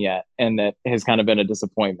seen yet, and that has kind of been a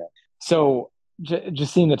disappointment. So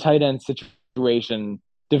just seeing the tight end situation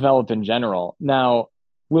develop in general. Now,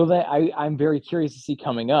 I'm very curious to see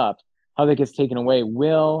coming up how that gets taken away.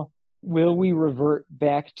 Will we revert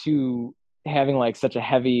back to having like such a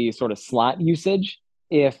heavy sort of slot usage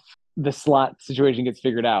if the slot situation gets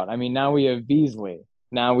figured out? I mean, now we have Beasley.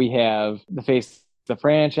 Now we have the face of the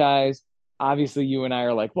franchise. Obviously, you and I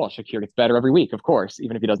are like, well, Shakir gets better every week, of course,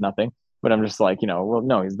 even if he does nothing. But I'm just like, well,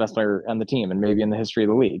 no, he's the best player on the team and maybe in the history of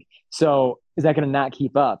the league. So is that going to not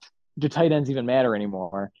keep up? Do tight ends even matter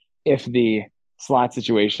anymore if the slot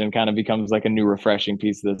situation kind of becomes like a new refreshing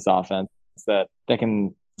piece of this offense that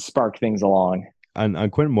can spark things along? On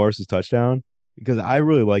Quentin Morris's touchdown, because I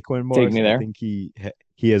really like Quentin Morris. Take me there. I think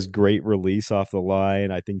he has great release off the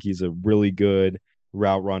line. I think he's a really good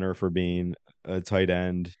route runner for being a tight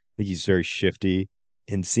end. I think he's very shifty.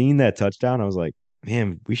 And seeing that touchdown, I was like,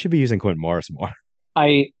 man, we should be using Quentin Morris more.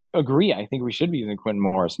 I agree. I think we should be using Quentin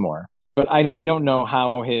Morris more. But I don't know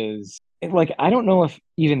how I don't know if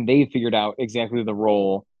even they figured out exactly the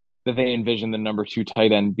role that they envision the number 2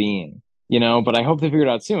 tight end being, but I hope they figure it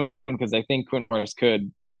out soon, because I think Quentin Morris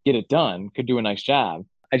could get it done, could do a nice job.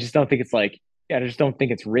 I just don't think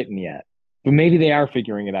it's written yet. But maybe they are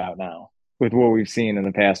figuring it out now with what we've seen in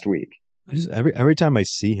the past week. Every time I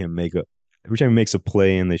see him every time he makes a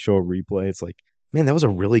play and they show a replay, it's like, man, that was a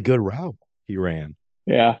really good route he ran.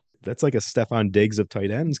 Yeah. That's like a Stefon Diggs of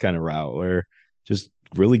tight ends kind of route, where just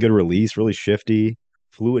really good release, really shifty,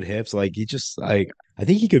 fluid hips. Like I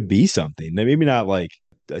think he could be something. Maybe not like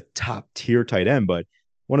a top tier tight end, but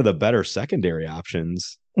one of the better secondary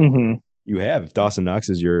options you have. If Dawson Knox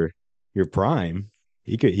is your prime,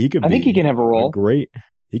 he could. I think he can have a role.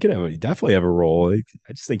 He could definitely have a role.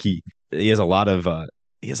 I just think he has a lot of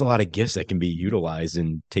gifts that can be utilized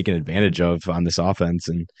and taken advantage of on this offense.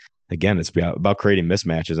 And again, it's about creating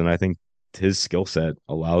mismatches, and I think his skill set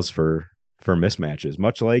allows for mismatches,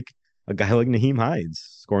 much like a guy like Nyheim Hines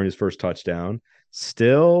scoring his first touchdown,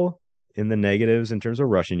 still in the negatives in terms of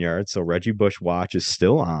rushing yards. So Reggie Bush watch is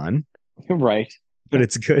still on. Right. But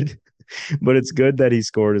it's good. But it's good that he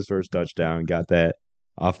scored his first touchdown, got that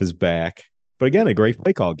off his back. But again, a great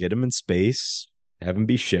play call. Get him in space, have him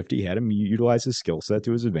be shifty, had him utilize his skill set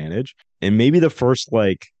to his advantage. And maybe the first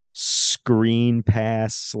like screen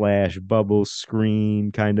pass / bubble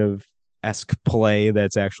screen kind of esque play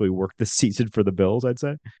that's actually worked this season for the Bills, I'd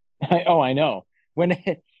say. I know.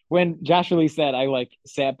 When Josh really said, I like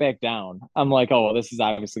sat back down, I'm like, oh, well, this is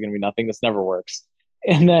obviously going to be nothing. This never works.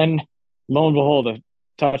 And then lo and behold, a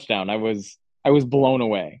touchdown. I was blown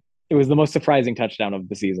away. It was the most surprising touchdown of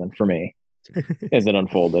the season for me as it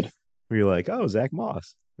unfolded. You're like, oh, Zach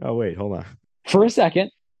Moss. Oh, wait, hold on. For a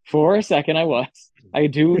second, I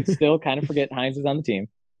do still kind of forget Hines is on the team.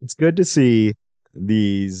 It's good to see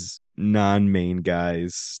these non-main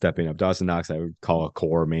guys stepping up. Dawson Knox, I would call a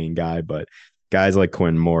core main guy, but guys like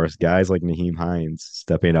Quentin Morris, guys like Nyheim Hines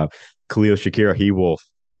stepping up. Khalil Shakir, He-Wolf,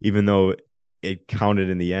 even though it counted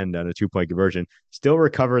in the end on a 2-point conversion, still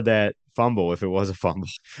recovered that fumble if it was a fumble.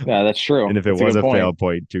 Yeah, that's true. And if it was a failed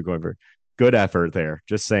point, 2-point conversion. Good effort there.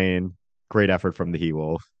 Just saying, great effort from the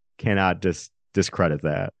He-Wolf. Cannot discredit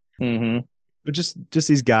that. Mm-hmm. But just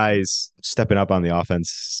these guys stepping up on the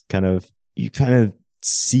offense, you kind of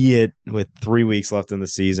see it with 3 weeks left in the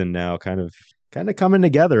season now, kind of coming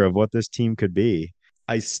together of what this team could be.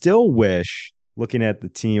 I still wish, looking at the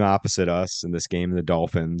team opposite us in this game, the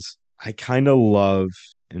Dolphins, I kind of love,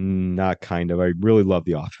 and not kind of, I really love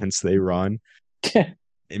the offense they run.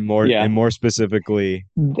 And more specifically,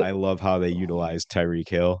 I love how they utilize Tyreek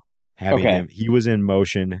Hill. Having him, he was in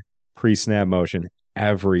motion, pre-snap motion,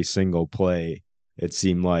 every single play, it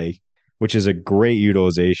seemed like, which is a great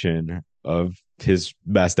utilization of his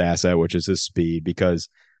best asset, which is his speed, because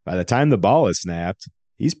by the time the ball is snapped,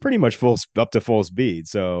 he's pretty much up to full speed.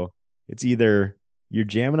 So it's either you're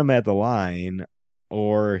jamming him at the line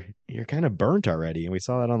or you're kind of burnt already. And we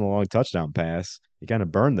saw that on the long touchdown pass. You kind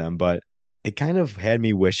of burned them, but it kind of had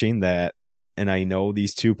me wishing that And I know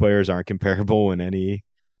these two players aren't comparable in any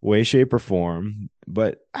way, shape, or form,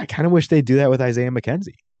 but I kind of wish they'd do that with Isaiah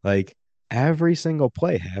McKenzie. Like every single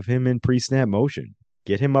play, have him in pre-snap motion,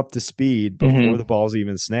 get him up to speed before the ball's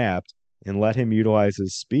even snapped, and let him utilize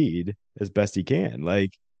his speed as best he can.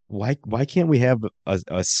 Like, why can't we have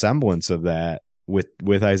a semblance of that with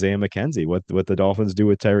Isaiah McKenzie? What the Dolphins do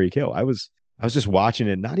with Tyreek Hill? I was just watching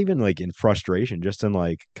it, not even like in frustration, just in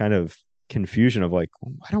like kind of confusion of like,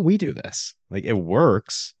 why don't we do this? Like it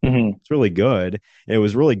works. It's really good. It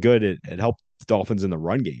was really good. It helped the Dolphins in the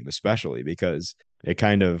run game, especially because it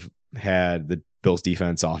kind of had the Bills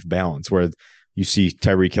defense off balance where you see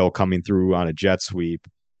Tyreek Hill coming through on a jet sweep.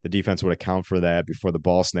 The defense would account for that before the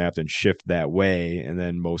ball snapped and shift that way. And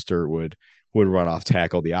then Mostert would run off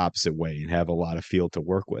tackle the opposite way and have a lot of field to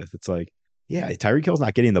work with. It's like, yeah, Tyreek Hill's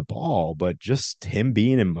not getting the ball, but just him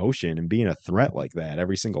being in motion and being a threat like that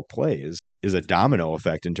every single play is a domino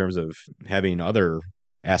effect in terms of having other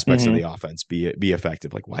aspects of the offense be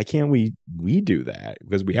effective. Like, why can't we do that?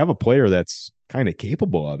 Because we have a player that's kind of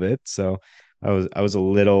capable of it. So I was a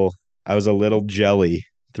little jelly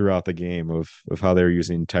throughout the game of how they were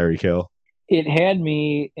using Tyreek Hill. It had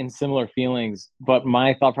me in similar feelings, but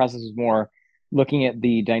my thought process was more looking at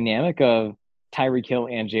the dynamic of Tyreek Hill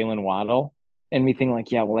and Jalen Waddle, and me thinking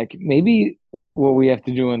like, yeah, well, like maybe what we have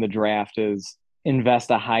to do in the draft is invest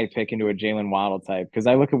a high pick into a Jalen Waddle type. Because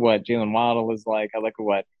I look at what Jalen Waddle is like, I look at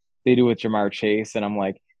what they do with Jamar Chase, and I'm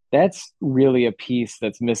like, that's really a piece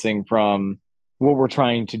that's missing from what we're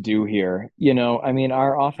trying to do here. You know, I mean,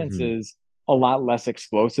 our offense is a lot less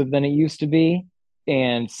explosive than it used to be.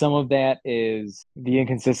 And some of that is the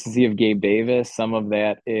inconsistency of Gabe Davis. Some of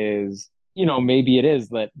that is, you know, maybe it is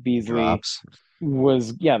that Beasley the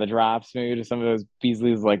drops. Maybe just some of those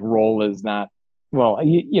Beasley's like role is not, well,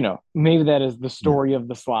 you know, maybe that is the story of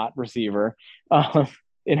the slot receiver.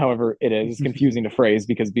 And however it is, it's confusing to phrase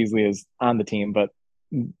because Beasley is on the team, but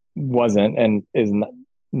wasn't and is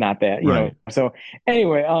not that, you know. So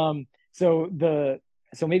anyway,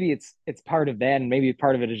 so maybe it's part of that, and maybe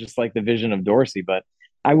part of it is just like the vision of Dorsey. But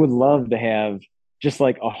I would love to have just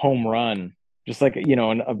like a home run, just like, you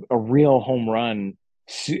know, a real home run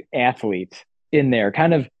athlete in there,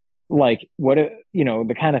 kind of like what you know,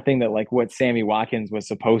 the kind of thing that like what Sammy Watkins was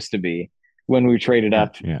supposed to be when we traded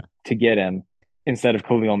up to get him instead of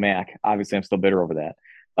Khalil Mack. Obviously, I'm still bitter over that.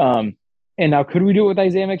 And now, could we do it with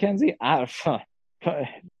Isaiah McKenzie?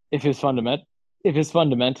 If his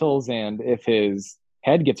fundamentals and if his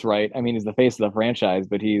head gets right, I mean, he's the face of the franchise,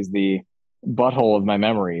 but he's the butthole of my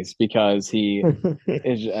memories because he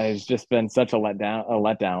has just been such a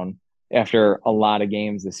letdown after a lot of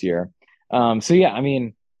games this year. So yeah, I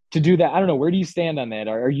mean, to do that, I don't know. Where do you stand on that?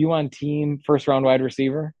 Are you on team first round wide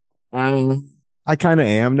receiver? I kind of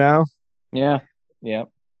am now. Yeah.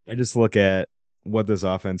 I just look at what this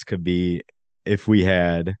offense could be if we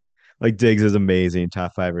had, like, Diggs is amazing,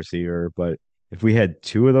 top 5 receiver, but if we had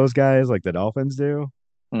 2 of those guys like the Dolphins do,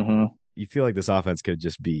 you feel like this offense could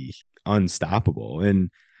just be unstoppable. And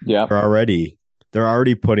they're already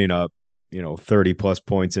putting up, you know, 30 plus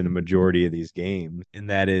points in a majority of these games. And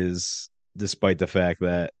that is despite the fact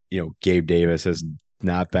that, you know, Gabe Davis has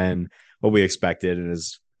not been what we expected and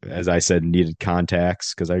is, as I said, needed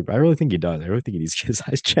contacts because I really think he does. I really think he needs to get his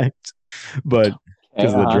eyes checked, but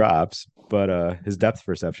because of the drops. But his depth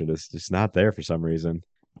perception is just not there for some reason,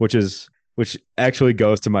 which actually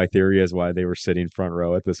goes to my theory as why they were sitting front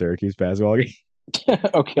row at the Syracuse basketball game.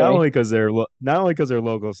 Okay. Not only because they're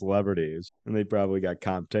local celebrities and they probably got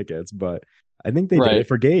comp tickets, but I think they did it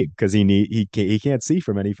for Gabe because he can't see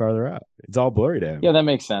from any farther out. It's all blurry to him. Yeah, that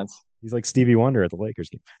makes sense. He's like Stevie Wonder at the Lakers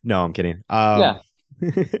game. No, I'm kidding.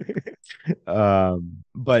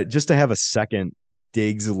 But just to have a second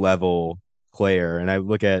Diggs level player, and I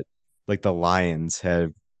look at like the Lions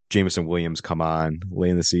have Jameson Williams come on late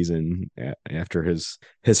in the season after his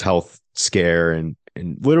health scare, and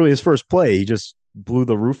literally his first play, he just blew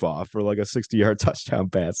the roof off for like a 60-yard touchdown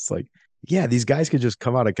pass. It's like, yeah, these guys could just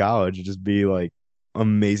come out of college and just be like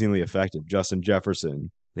amazingly effective. Justin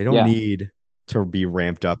Jefferson, they don't need to be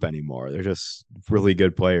ramped up anymore. They're just really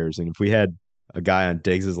good players. And if we had a guy on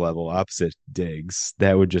Diggs's level opposite Diggs,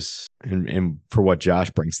 that would just, and for what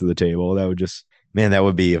Josh brings to the table, that would just, man, that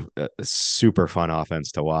would be a super fun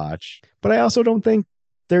offense to watch. But I also don't think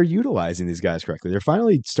they're utilizing these guys correctly. They're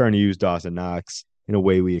finally starting to use Dawson Knox in a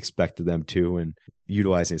way we expected them to and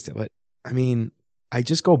utilizing it. But I mean, I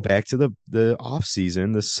just go back to the off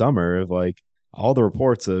season, the summer of like all the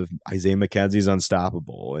reports of Isaiah McKenzie's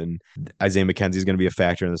unstoppable and Isaiah McKenzie's going to be a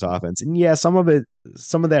factor in this offense. And yeah, some of that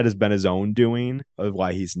has been his own doing of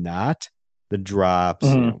why he's not, the drops,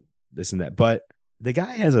 you know, this and that. But the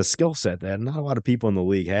guy has a skill set that not a lot of people in the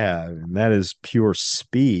league have, and that is pure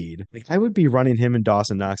speed. Like, I would be running him and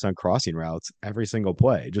Dawson Knox on crossing routes every single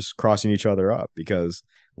play, just crossing each other up because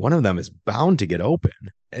one of them is bound to get open.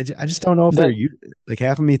 I just don't know if like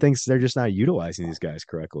half of me thinks they're just not utilizing these guys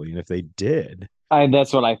correctly. And if they did,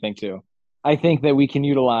 that's what I think too. I think that we can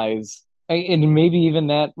utilize, and maybe even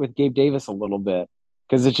that with Gabe Davis a little bit,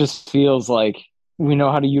 because it just feels like we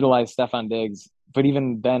know how to utilize Stefon Diggs, but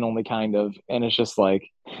even then only kind of. And it's just like,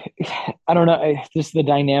 I don't know. Just the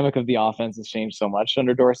dynamic of the offense has changed so much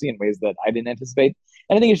under Dorsey in ways that I didn't anticipate.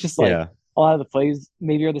 And I think it's just like a lot of the plays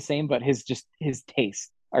maybe are the same, but his tastes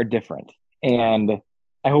are different. And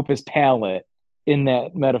I hope his palate, in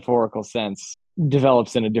that metaphorical sense,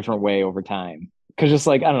 develops in a different way over time. Because just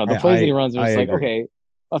like, I don't know, the plays that he runs are just like, okay,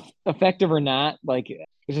 effective or not, like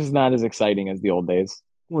it's just not as exciting as the old days.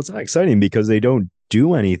 Well, it's not exciting because they don't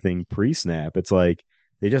do anything pre-snap. It's like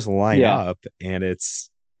they just line up and it's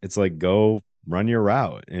like, go run your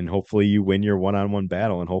route and hopefully you win your one-on-one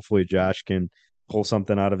battle and hopefully Josh can pull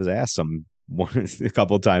something out of his ass a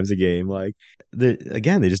couple of times a game. Like I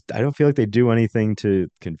don't feel like they do anything to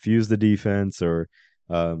confuse the defense or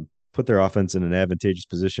put their offense in an advantageous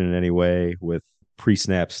position in any way with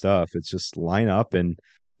pre-snap stuff. It's just line up, and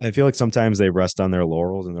I feel like sometimes they rest on their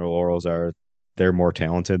laurels, and their laurels are they're more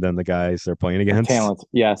talented than the guys they're playing against. Talent,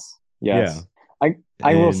 yes. Yeah.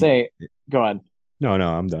 I will say, go ahead. No,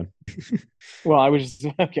 I'm done. Well, I was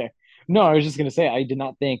just okay. No, I was just gonna say I did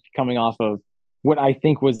not think coming off of what I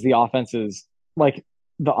think was the offenses, like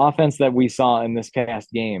the offense that we saw in this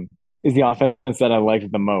past game is the offense that I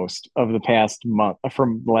liked the most of the past month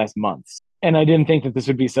from the last months. And I didn't think that this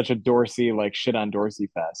would be such a Dorsey, like shit on Dorsey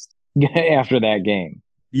fest after that game.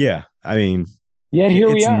 Yeah. I mean, yet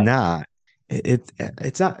here we are.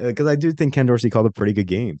 It's not because I do think Ken Dorsey called a pretty good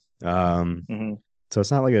game. So it's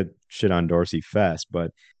not like a shit on Dorsey fest, but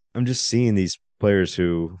I'm just seeing these players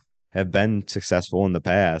who have been successful in the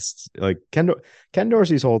past. Like Ken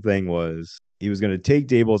Dorsey's whole thing was he was going to take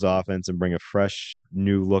Daboll's offense and bring a fresh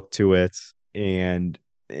new look to it. And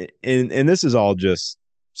this is all just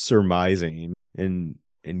surmising and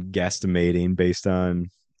guesstimating based on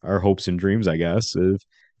our hopes and dreams, I guess. If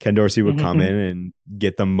Ken Dorsey would come in and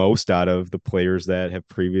get the most out of the players that were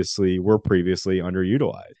previously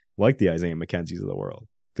underutilized, like the Isaiah McKenzie's of the world.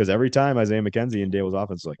 Because every time Isaiah McKenzie and Daboll's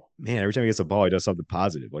offense is like, man, every time he gets the ball, he does something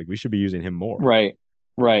positive. Like we should be using him more. Right.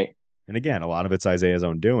 And again, a lot of it's Isaiah's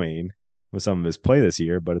own doing with some of his play this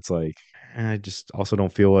year, but it's like, I just also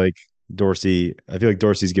don't feel like Dorsey. I feel like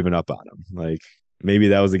Dorsey's given up on him. Like maybe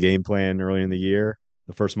that was the game plan early in the year.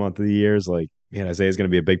 The first month of the year is like, man, Isaiah's going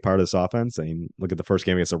to be a big part of this offense. And look at the first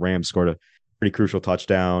game against the Rams, scored a pretty crucial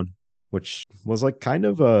touchdown, which was like kind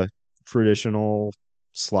of a traditional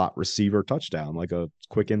slot receiver touchdown, like a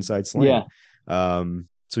quick inside slant. Yeah.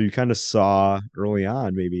 So you kind of saw early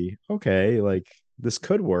on maybe, okay, like this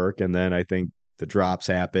could work. And then I think the drops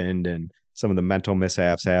happened and some of the mental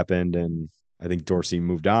mishaps happened. And I think Dorsey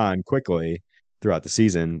moved on quickly throughout the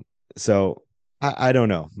season. So I don't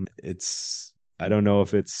know. I don't know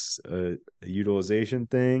if it's a utilization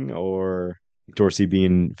thing or Dorsey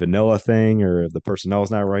being vanilla thing or the personnel is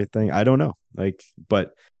not right thing. I don't know. But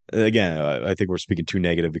again, I think we're speaking too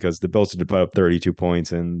negative because the Bills had to put up 32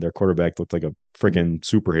 points and their quarterback looked like a freaking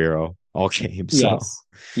superhero all game. So.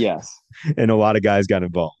 Yes. And a lot of guys got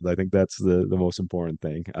involved. I think that's the most important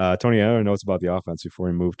thing. Tony, I don't know what's about the offense before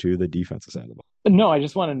we move to the defensive side of the ball. No, I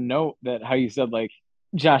just want to note that how you said like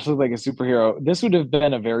Josh looked like a superhero. This would have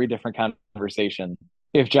been a very different conversation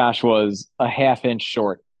if Josh was a half inch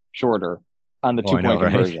shorter on the 2-point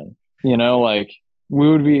conversion. Right? You know, like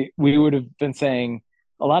we would have been saying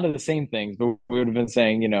a lot of the same things, but we would have been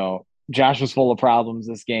saying, you know, Josh was full of problems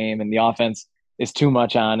this game and the offense is too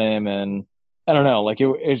much on him. And I don't know, like it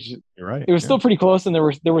was still pretty close and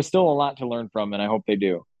there was still a lot to learn from, and I hope they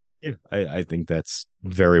do. Yeah, I think that's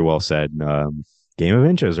very well said. Game of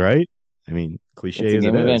inches, right? I mean, cliche as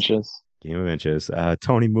it is. Game of inches.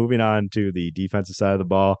 Tony, moving on to the defensive side of the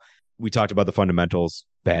ball. We talked about the fundamentals,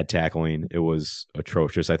 bad tackling. It was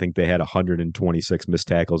atrocious. I think they had 126 missed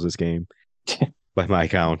tackles this game by my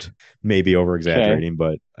count. Maybe over exaggerating,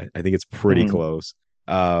 but I think it's pretty close.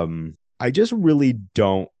 I just really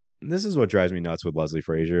don't. This is what drives me nuts with Leslie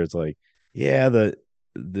Frazier. It's like, yeah, the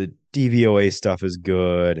DVOA stuff is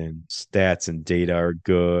good and stats and data are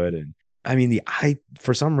good. And I mean,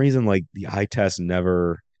 for some reason, like the eye test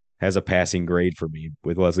never has a passing grade for me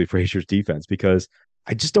with Leslie Frazier's defense because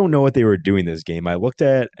I just don't know what they were doing this game. I looked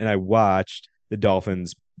at and I watched the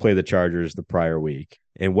Dolphins play the Chargers the prior week,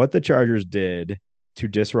 and what the Chargers did to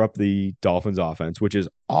disrupt the Dolphins offense, which is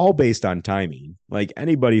all based on timing. Like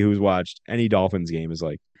anybody who's watched any Dolphins game is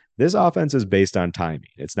like, this offense is based on timing.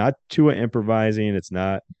 It's not Tua improvising. It's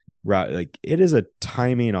not like it is a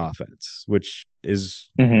timing offense, which is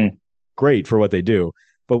great for what they do.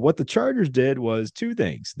 But what the Chargers did was two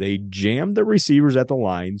things. They jammed the receivers at the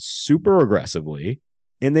line super aggressively,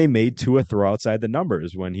 and they made Tua throw outside the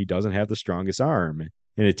numbers when he doesn't have the strongest arm,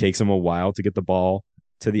 and it takes him a while to get the ball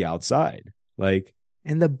to the outside. Like,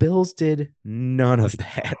 and the Bills did none of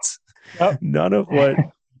that. Yep. None of what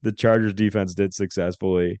the Chargers defense did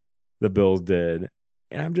successfully, the Bills did.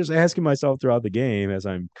 And I'm just asking myself throughout the game as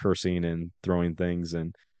I'm cursing and throwing things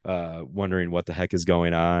and wondering what the heck is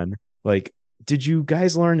going on. Like, did you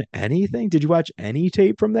guys learn anything? Did you watch any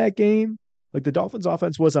tape from that game? Like, the Dolphins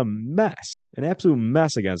offense was a mess, an absolute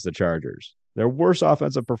mess against the Chargers. Their worst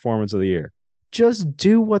offensive performance of the year. Just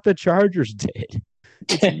do what the Chargers did.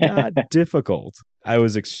 It's not difficult. I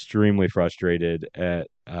was extremely frustrated at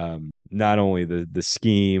not only the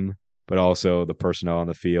scheme, but also the personnel on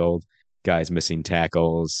the field, guys missing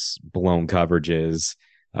tackles, blown coverages.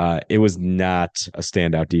 It was not a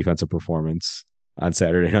standout defensive performance on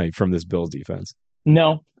Saturday night from this Bills defense.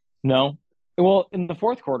 No. Well, in the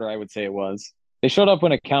fourth quarter, I would say it was. They showed up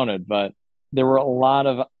when it counted, but there were a lot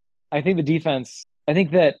of, I think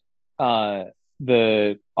that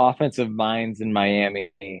the offensive minds in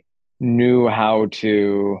Miami knew how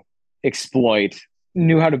to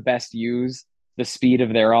best use the speed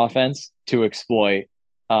of their offense to exploit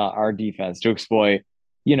our defense, to exploit,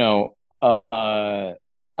 I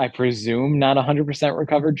presume not 100%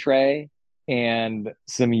 recovered Trey and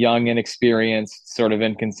some young, inexperienced, sort of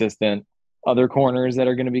inconsistent other corners that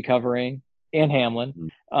are going to be covering, and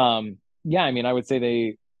Hamlin. Yeah, I mean, I would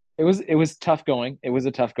say it was tough going. It was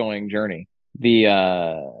a tough going journey.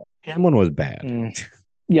 Hamlin was bad.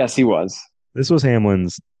 Yes, he was. This was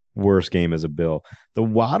Hamlin's worst game as a Bill. The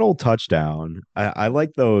Waddle touchdown, I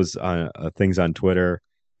like those things on Twitter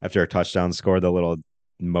after a touchdown score, the little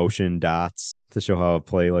motion dots to show how a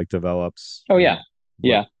play like develops. Oh yeah.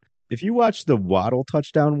 Yeah. If you watch the Waddle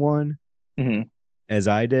touchdown one, as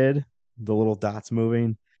I did, the little dots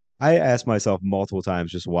moving, I asked myself multiple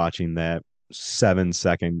times just watching that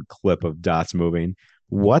 7-second clip of dots moving,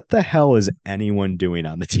 what the hell is anyone doing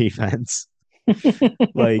on the defense?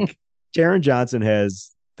 Like, Taron Johnson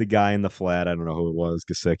has the guy in the flat. I don't know who it was,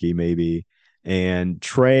 Gesicki maybe. And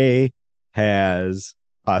Trey has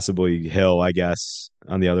possibly Hill, I guess,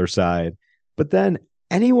 on the other side. But then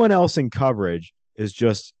anyone else in coverage is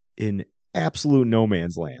just in absolute no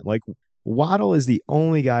man's land. Like, Waddle is the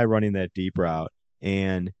only guy running that deep route,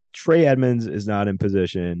 and Trey Edmonds is not in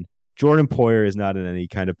position. Jordan Poyer is not in any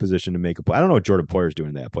kind of position to make a play. I don't know what Jordan Poyer is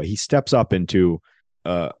doing that play. He steps up into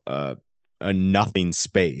a nothing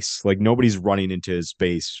space. Like, nobody's running into his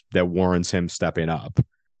space that warrants him stepping up.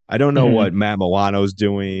 I don't know what Matt Milano's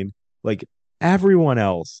doing. Like, everyone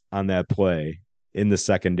else on that play in the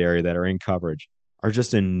secondary that are in coverage are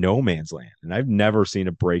just in no man's land. And I've never seen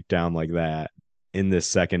a breakdown like that in this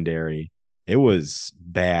secondary. It was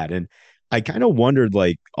bad. And I kind of wondered,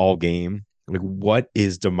 like, all game, like, what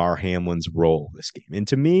is Damar Hamlin's role this game? And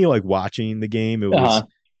to me, like, watching the game,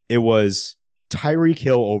 it was Tyreek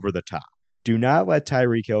Hill over the top. Do not let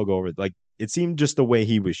Tyreek Hill go over. Like, it seemed just the way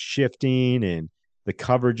he was shifting and the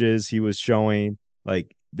coverages he was showing,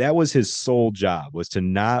 like, that was his sole job, was to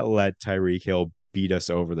not let Tyreek Hill beat us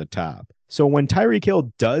over the top. So when Tyreek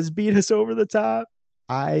Hill does beat us over the top,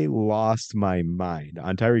 I lost my mind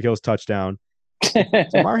on Tyreek Hill's touchdown.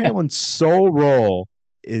 Damar Hamlin's sole role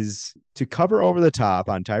is to cover over the top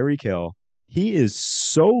on Tyreek Hill. He is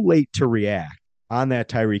so late to react on that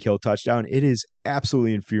Tyreek Hill touchdown. It is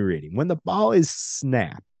absolutely infuriating. When the ball is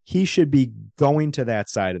snapped, he should be going to that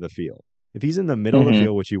side of the field. If he's in the middle of the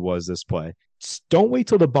field, which he was this play, don't wait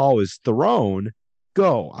till the ball is thrown.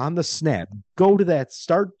 Go on the snap. Go to that.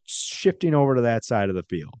 Start shifting over to that side of the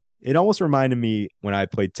field. It almost reminded me when I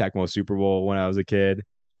played Tecmo Super Bowl when I was a kid.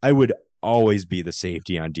 I would always be the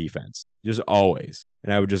safety on defense, just always.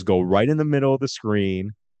 And I would just go right in the middle of the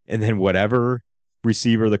screen, and then whatever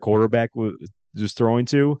receiver the quarterback was just throwing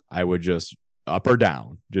to, I would just up or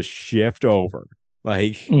down, just shift over.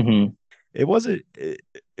 Like, it wasn't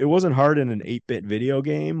hard in an 8-bit video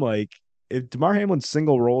game. Like, if Damar Hamlin's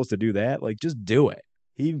single role is to do that, like, just do it.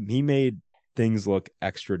 He made things look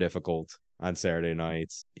extra difficult on Saturday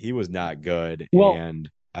nights. He was not good, and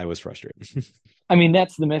I was frustrated. I mean,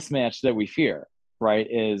 that's the mismatch that we fear, right?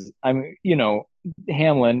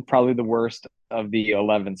 Hamlin, probably the worst of the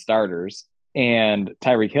 11 starters, and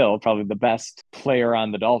Tyreek Hill, probably the best player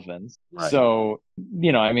on the Dolphins. Right. So,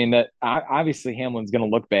 I mean, that obviously Hamlin's going to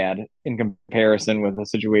look bad in comparison with a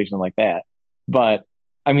situation like that. But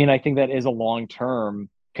I mean, I think that is a long-term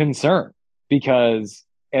concern because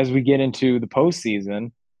as we get into the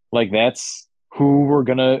postseason, like that's who we're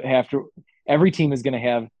going to have to, every team is going to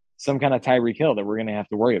have some kind of Tyreek Hill that we're going to have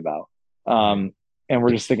to worry about. And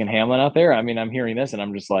we're just sticking Hamlin out there. I mean, I'm hearing this and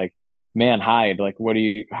I'm just like, man, Hyde, like,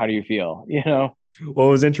 how do you feel? Well,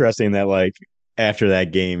 it was interesting that like after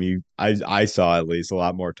that game, I saw at least a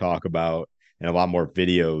lot more talk about and a lot more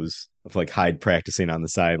videos of like Hyde practicing on the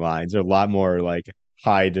sidelines. There's a lot more like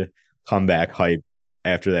Hyde comeback hype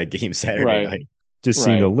after that game Saturday night. Just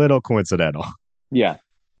seemed a little coincidental. Yeah.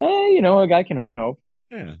 A guy can hope.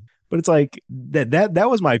 Yeah. But it's like that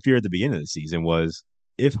was my fear at the beginning of the season was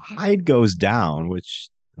if Hyde goes down, which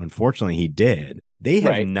unfortunately he did, they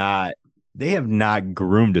have not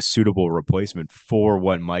groomed a suitable replacement for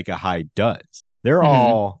what Micah Hyde does. They were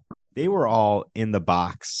all in the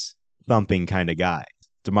box thumping kind of guys.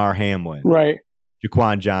 Damar Hamlin, right?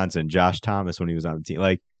 Jaquan Johnson, Josh Thomas when he was on the team.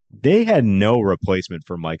 Like they had no replacement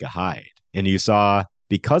for Micah Hyde. And you saw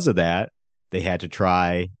because of that, they had to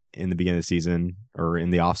try in the beginning of the season or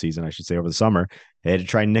in the offseason, I should say, over the summer, they had to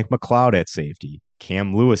try Nick McLeod at safety.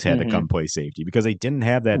 Cam Lewis had to come play safety because they didn't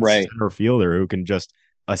have that center fielder who can just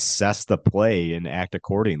assess the play and act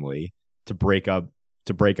accordingly to break up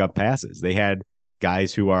passes. They had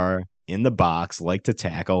guys who are in the box, like to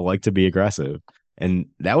tackle, like to be aggressive. And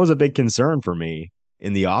that was a big concern for me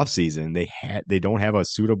in the offseason. They don't have a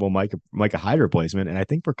suitable Micah Hyde replacement. And I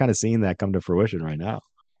think we're kind of seeing that come to fruition right now.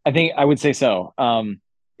 I think I would say so.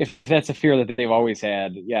 If that's a fear that they've always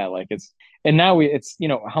had, yeah, like now it's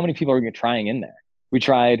how many people are we trying in there? We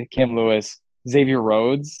tried Cam Lewis, Xavier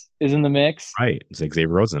Rhodes is in the mix. Right. It's like Xavier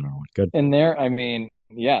Rhodes in there. I mean,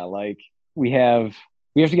 yeah, like we have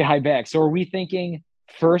to get Hyde back. So are we thinking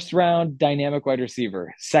first round dynamic wide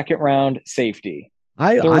receiver, second round safety,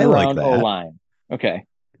 third round O line? Okay.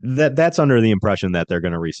 That's under the impression that they're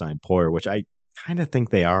going to re-sign Poyer, which I kind of think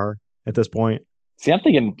they are at this point. See, I'm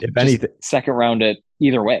thinking if anything, second round it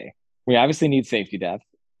either way. We obviously need safety depth.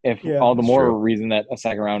 All the more reason that a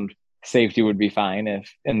second round safety would be fine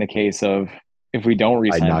if in the case of if we don't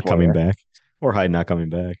re-sign Hyde not Poyer. Coming back. Or Hyde not coming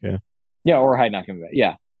back, yeah. Yeah, or Hyde not coming back.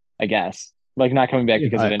 Yeah, I guess. Like not coming back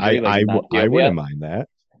because of injury. I wouldn't mind that.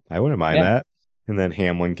 I wouldn't mind that. And then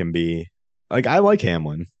Hamlin can be like I like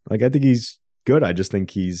Hamlin. Like I think he's good. I just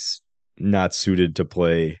think he's not suited to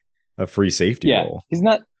play a free safety role. He's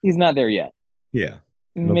not there yet. Yeah.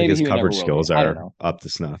 I don't think his coverage skills are up to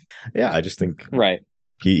snuff. Yeah, I just think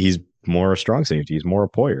he's more a strong safety. He's more a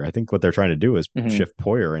Poyer. I think what they're trying to do is shift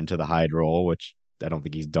Poyer into the Hyde role, which I don't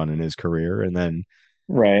think he's done in his career. And then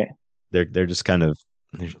they're just kind of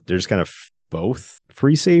both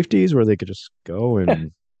free safeties where they could just go and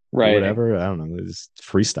do whatever. I don't know, just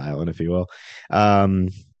freestyling, if you will.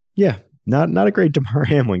 Not a great Damar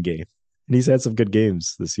Hamlin game. And he's had some good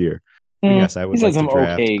games this year. Yes, I would. He's had some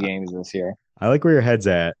okay games this year. I like where your head's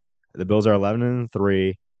at. The Bills are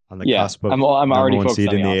 11-3 on the cusp of I'm already one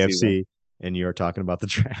seed in the AFC, season. And you're talking about the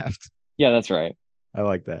draft. Yeah, that's right. I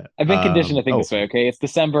like that. I've been conditioned to think this way. Okay, it's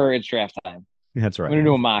December. It's draft time. That's right. I'm going to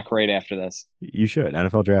do a mock right after this. You should.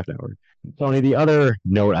 NFL Draft Network. Tony, the other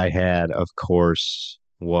note I had, of course,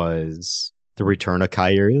 was the return of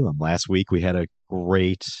Kaiir Elam. Last week, we had a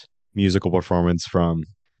great musical performance from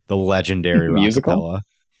the legendary Rockapella.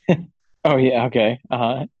 Oh, yeah. Okay.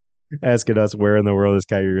 Uh-huh. Asking us where in the world is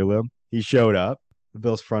Kaiir Elam. He showed up. The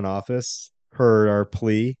Bills front office heard our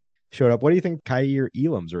plea, showed up. What do you think Kaiir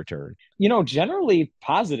Elam's return? Generally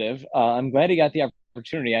positive. I'm glad he got the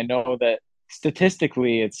opportunity. I know that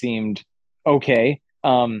statistically it seemed okay.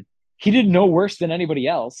 He did no worse than anybody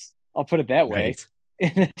else. I'll put it that way,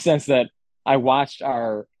 in the sense that I watched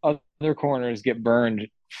our other corners get burned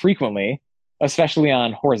frequently, especially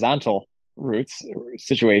on horizontal routes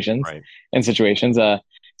situations.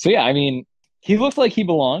 So yeah, I mean, he looked like he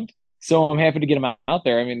belonged. So I'm happy to get him out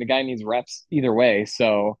there. I mean, the guy needs reps either way,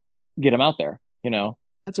 so get him out there.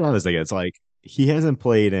 That's what I was thinking. It's like he hasn't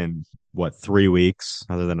played in 3 weeks,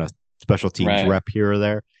 other than a special teams rep here or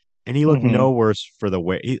there, and he looked no worse for the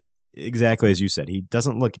way. Exactly as you said, he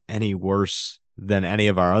doesn't look any worse than any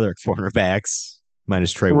of our other cornerbacks,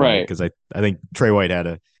 minus Trey White, because I think Trey White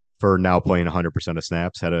for now playing 100% of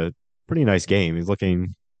snaps, had a pretty nice game. He's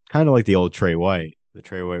looking kind of like the old Trey White, the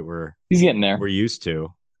Trey White he's getting there. We're used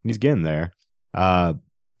to. He's getting there. But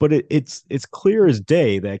it's clear as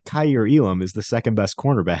day that Kaiir Elam is the second best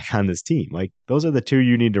cornerback on this team. Like those are the two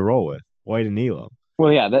you need to roll with, White and Elam.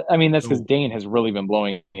 Well, yeah, that's because Dane has really been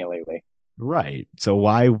blowing it lately. Right. So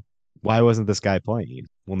why why wasn't this guy playing?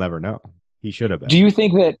 We'll never know. He should have been. Do you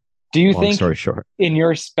think Long story short, in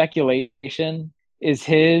your speculation, is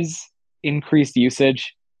his increased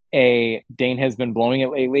usage a Dane has been blowing it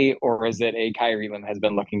lately, or is it a Kyrie Elam has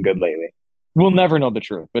been looking good lately? We'll never know the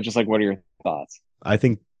truth, but just like, what are your thoughts? I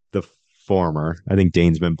think the former. I think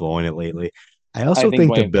Dane's been blowing it lately. I also I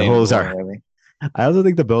think the Dane has Bills been are. blowing it lately. I also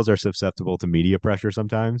think the Bills are susceptible to media pressure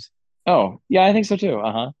sometimes. Oh, yeah, I think so too.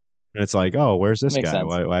 Uh-huh. And it's like, oh, where's this Makes guy? sense.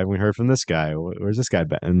 Why haven't we heard from this guy? Where's this guy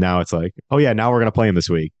been? And now it's like, oh yeah, now we're gonna play him this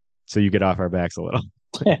week, so you get off our backs a little.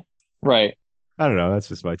 Right. I don't know. That's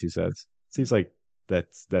just my 2 cents. Seems like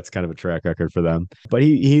that's kind of a track record for them. But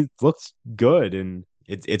he looks good, and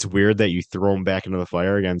it's weird that you throw him back into the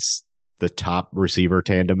fire against the top receiver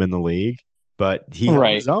tandem in the league. But he held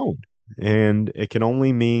his own, and it can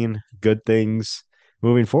only mean good things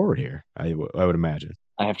moving forward here. I would imagine.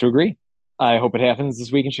 I have to agree. I hope it happens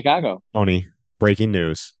this week in Chicago. Tony, breaking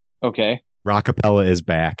news. Okay. Rockapella is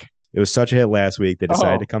back. It was such a hit last week. They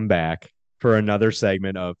decided to come back for another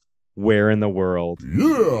segment of Where in the World. Tell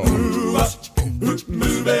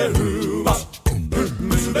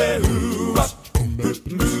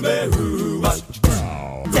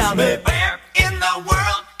me where in the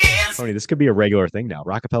world is. Tony, this could be a regular thing now.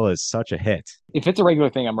 Rockapella is such a hit. If it's a regular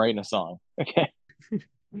thing, I'm writing a song. Okay.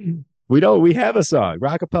 We have a song.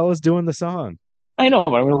 Rockapella's doing the song. I know,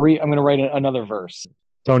 but I'm gonna write another verse.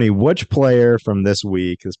 Tony, which player from this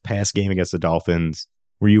week, this past game against the Dolphins,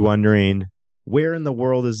 were you wondering, where in the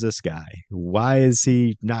world is this guy? Why is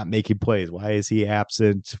he not making plays? Why is he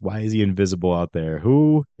absent? Why is he invisible out there?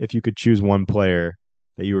 Who, if you could choose one player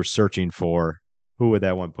that you were searching for, who would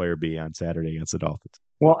that one player be on Saturday against the Dolphins?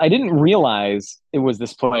 Well, I didn't realize it was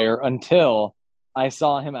this player until I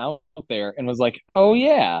saw him out there and was like, oh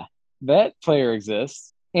yeah, that player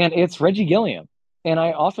exists. And it's Reggie Gilliam. And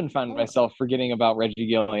I often find myself forgetting about Reggie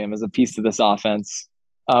Gilliam as a piece to this offense,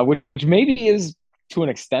 which maybe is to an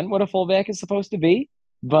extent what a fullback is supposed to be.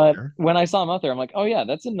 But when I saw him out there, I'm like, oh yeah,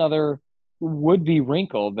 that's another would-be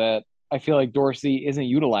wrinkle that I feel like Dorsey isn't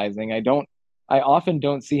utilizing. I often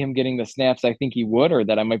don't see him getting the snaps I think he would or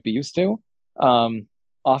that I might be used to.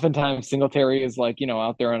 Oftentimes Singletary is like,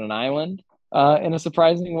 out there on an island in a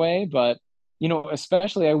surprising way. But,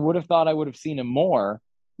 especially I would have thought I would have seen him more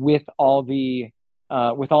with all the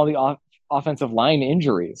offensive line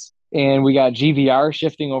injuries. And we got GVR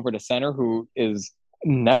shifting over to center, who is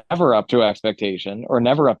never up to expectation or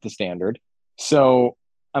never up to standard. So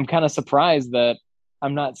I'm kind of surprised that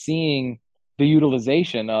I'm not seeing the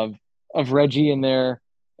utilization of Reggie in there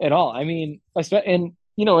at all. I mean, and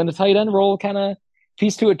in the tight end role, kind of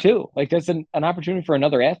piece to it too. Like that's an opportunity for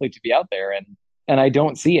another athlete to be out there, and I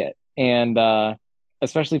don't see it. And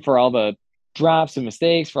especially for all the drops and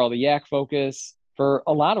mistakes, for all the yak focus, for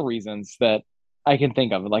a lot of reasons that I can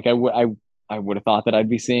think of. Like I would have thought that I'd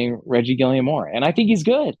be seeing Reggie Gilliam more, and I think he's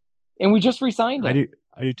good. And we just re-signed him.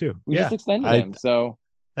 I do too. We just extended him. So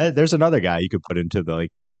there's another guy you could put into the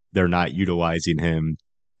they're not utilizing him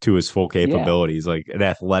to his full capabilities, like an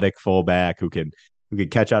athletic fullback who can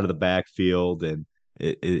catch out of the backfield and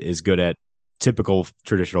is good at typical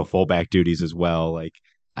traditional fullback duties as well. Like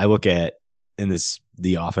I look at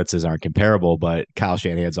the offenses aren't comparable, but Kyle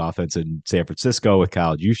Shanahan's offense in San Francisco with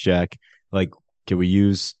Kyle Juszczyk, like, can we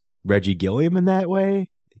use Reggie Gilliam in that way?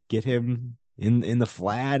 Get him in the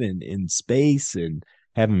flat and in space and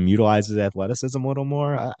have him utilize his athleticism a little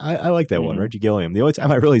more. I like that one, Reggie Gilliam. The only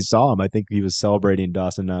time I really saw him, I think he was celebrating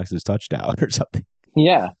Dawson Knox's touchdown or something.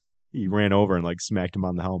 Yeah. He ran over and smacked him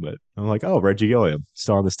on the helmet. I'm like, oh, Reggie Gilliam,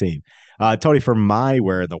 still on this team. Tony, for my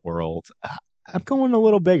where in the world, I'm going a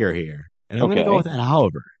little bigger here. And I'm going to go with Ed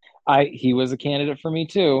Oliver. He was a candidate for me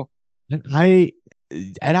too.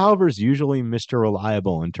 Ed Oliver's usually Mr.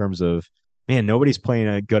 Reliable in terms of, man, nobody's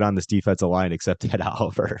playing good on this defensive line except Ed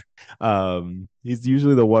Oliver. He's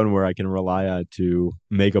usually the one where I can rely on to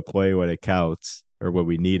make a play when it counts or when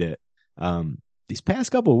we need it. These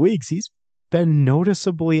past couple of weeks, he's been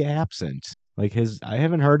noticeably absent. I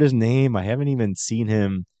haven't heard his name. I haven't even seen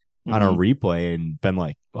him on a replay and been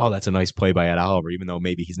like, oh, that's a nice play by Ed Oliver, even though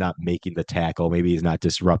maybe he's not making the tackle. Maybe he's not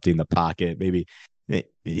disrupting the pocket. Maybe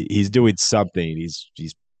he's doing something.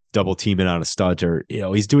 He's double teaming on a stunt, or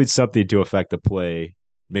he's doing something to affect the play.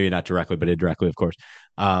 Maybe not directly, but indirectly, of course.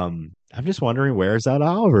 I'm just wondering, where's Ed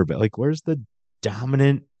Oliver been? Where's the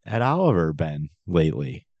dominant Ed Oliver been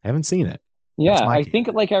lately? I haven't seen it. Yeah, I think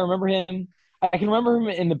I remember him. I can remember him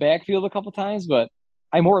in the backfield a couple times, but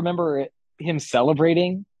I more remember him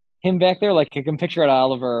celebrating him back there. I can picture Ed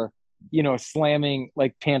Oliver, slamming,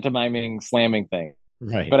 pantomiming, slamming thing.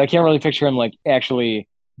 Right. But I can't really picture him actually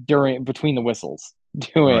between the whistles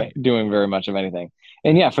doing very much of anything.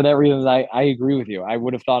 And yeah, for that reason, I agree with you. I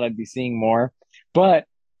would have thought I'd be seeing more, but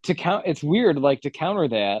it's weird. Like to counter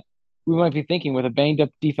that, we might be thinking with a banged up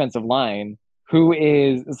defensive line,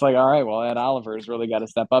 it's like, all right, well, Ed Oliver's really got to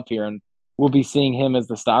step up here, and we'll be seeing him as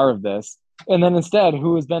the star of this. And then instead,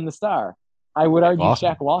 who has been the star? I would argue Lawson.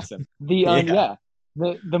 Shaq Lawson,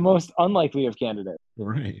 the most unlikely of candidates.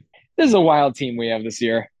 Right. This is a wild team we have this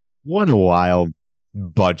year. What a wild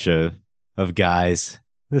bunch of guys.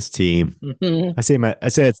 This team. I say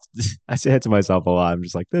it to myself a lot. I'm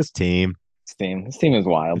just like, this team. This team is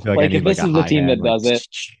wild. Like if this is the team that does it,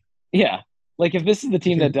 yeah. Like if this is the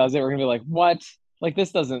team that does it, we're gonna be like, what? Like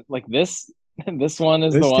this doesn't like this. This one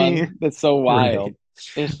is the one that's so wild.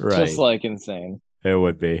 Right. It's just like insane. It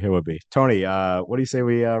would be. Tony, what do you say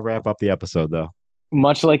we wrap up the episode though?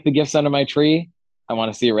 Much like the gifts under my tree, I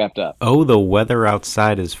want to see it wrapped up. Oh, the weather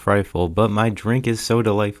outside is frightful, but my drink is so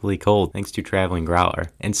delightfully cold thanks to Traveling Growler.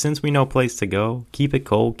 And since we know place to go, keep it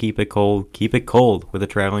cold, keep it cold, keep it cold with a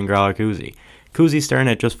Traveling Growler koozie. Koozie starting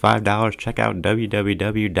at just $5. Check out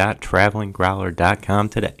www.travelinggrowler.com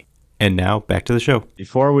today. And now, back to the show.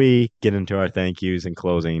 Before we get into our thank yous and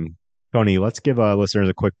closing, Tony, let's give our listeners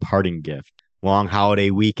a quick parting gift. Long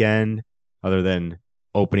holiday weekend, other than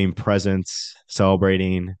opening presents,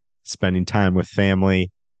 celebrating, spending time with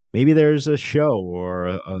family. Maybe there's a show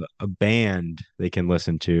or a band they can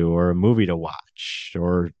listen to, or a movie to watch,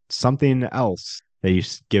 or something else that you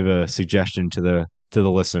give a suggestion to the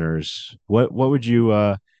listeners. What would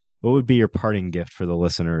be your parting gift for the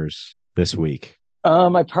listeners this week?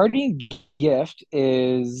 My parting gift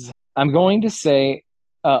is, I'm going to say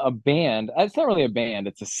a band. It's not really a band,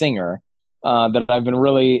 it's a singer that I've been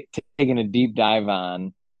really taking a deep dive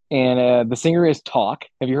on. And the singer is Talk.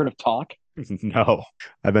 Have you heard of Talk? No,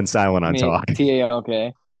 I've been silent on Talk.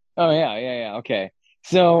 Okay. Oh yeah. Okay.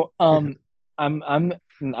 So I'm not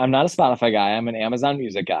a Spotify guy. I'm an Amazon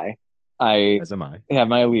Music guy. As am I. Have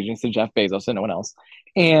my allegiance to Jeff Bezos and no one else.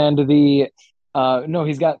 And no,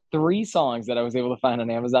 he's got 3 songs that I was able to find on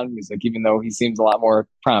Amazon Music, even though he seems a lot more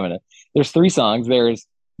prominent. There's 3 songs. There's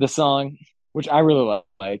the song, which I really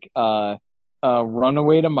like,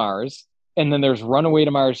 Runaway to Mars. And then there's Runaway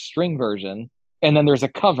to Mars string version. And then there's a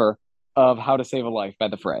cover of How to Save a Life by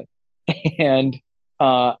The Fray. And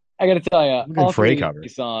I got to tell you, all 3 of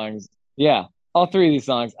these songs, all 3 of these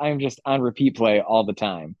songs, I'm just on repeat play all the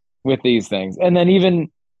time with these things. And then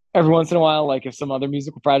even every once in a while, like if some other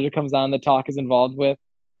musical project comes on that Talk is involved with,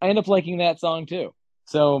 I end up liking that song too.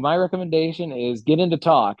 So my recommendation is get into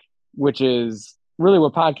Talk, which is really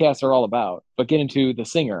what podcasts are all about, but get into the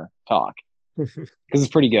singer Talk because it's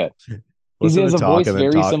pretty good. He has a voice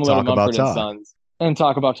very similar to Mumford and Sons, and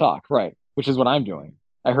talk about Talk, right? Which is what I'm doing.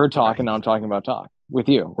 I heard Talk, and now I'm talking about Talk with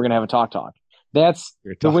you. We're gonna have a Talk. That's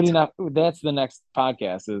the Witty Not. That's the next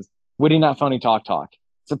podcast. Is Witty Not Funny Talk.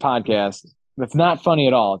 It's a podcast that's not funny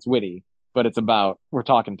at all. It's witty, but it's about we're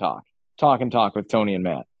talking Talk with Tony and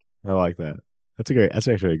Matt. I like that. That's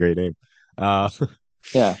actually a great name.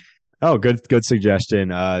 Yeah. Oh, good suggestion.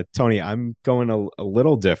 Tony, I'm going a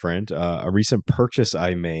little different. A recent purchase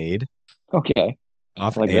I made. Okay.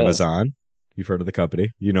 Off Amazon. This. You've heard of the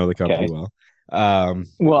company. You know the company well.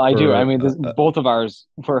 Well, I do. I mean, both of ours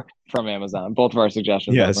were from Amazon. Both of our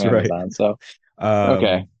suggestions are from Amazon. So,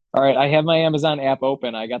 okay. All right. I have my Amazon app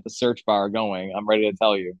open. I got the search bar going. I'm ready to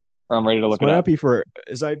tell you, or I'm ready to look it up. It might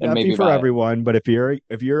not be for everyone, but if you're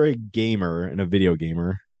a gamer and a video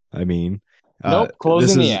gamer, I mean, nope.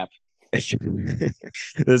 Closing the app.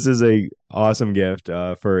 This is a awesome gift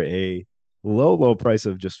for a low price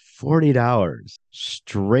of just $40,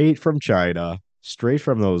 straight from China, straight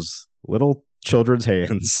from those little children's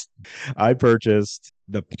hands. I purchased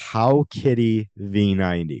the Powkiddy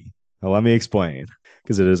V90. Now let me explain,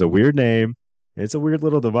 because it is a weird name. It's a weird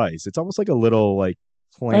little device. It's almost like a little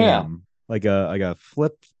clam, like a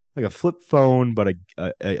flip phone, but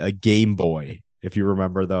a Game Boy, if you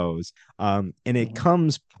remember those. And it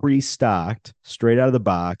comes pre-stocked straight out of the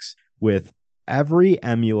box with every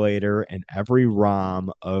emulator and every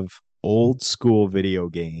ROM of old school video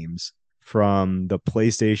games from the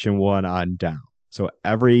PlayStation 1 on down. So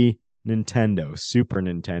every Nintendo, Super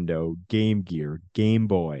Nintendo, Game Gear, Game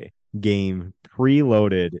Boy game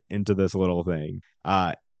preloaded into this little thing.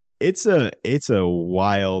 It's a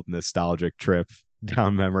wild nostalgic trip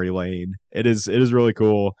down memory lane. It is really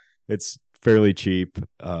cool. It's fairly cheap.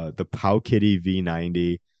 The Powkiddy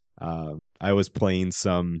V90. I was playing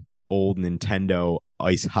some old Nintendo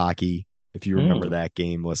ice hockey, if you remember that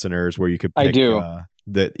game, listeners, where you could pick, I do.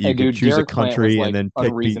 That you could choose Derek a country was, and then pick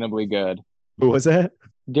unreasonably good. Who was that?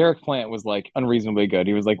 Derek Plant was unreasonably good.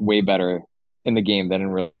 He was way better in the game than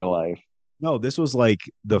in real life. No, this was like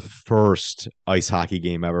the first ice hockey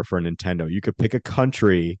game ever for Nintendo. You could pick a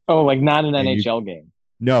country. Oh, like not an NHL game.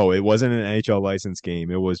 No, it wasn't an NHL license game.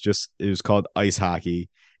 It was called ice hockey.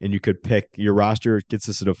 And you could pick, your roster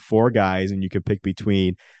consisted of 4 guys, and you could pick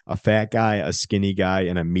between a fat guy, a skinny guy,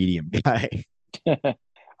 and a medium guy.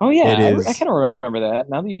 Oh, yeah. I kind of remember that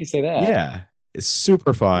now that you say that. Yeah. It's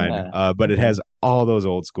super fun. But it has all those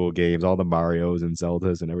old school games, all the Marios and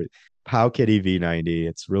Zeldas and everything. Pow Kitty V90.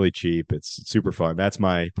 It's really cheap. It's super fun. That's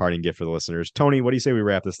my parting gift for the listeners. Tony, what do you say we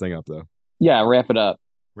wrap this thing up, though? Yeah, wrap it up.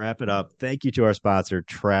 Wrap it up. Thank you to our sponsor,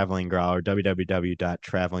 Traveling Growler,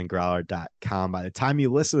 www.travelinggrowler.com. By the time you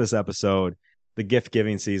listen to this episode, the gift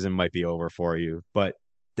giving season might be over for you, but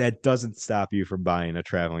that doesn't stop you from buying a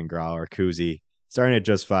Traveling Growler koozie. Starting at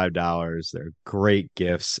just $5. They're great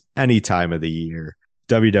gifts any time of the year.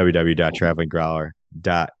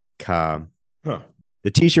 www.travelinggrowler.com.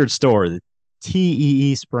 The t-shirt store, the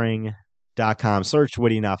teespring.com. Search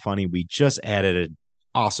Witty Not Funny. We just added an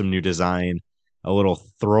awesome new design. A little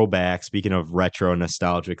throwback, speaking of retro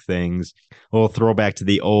nostalgic things, a little throwback to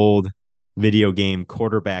the old video game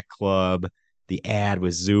Quarterback Club, the ad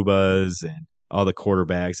with Zubas and all the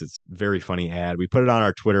quarterbacks. It's a very funny ad. We put it on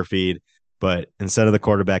our Twitter feed, but instead of the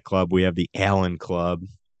Quarterback Club, we have the Allen Club.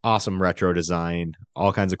 Awesome retro design,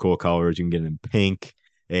 all kinds of cool colors. You can get in pink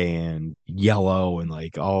and yellow and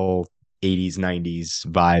like all 80s, 90s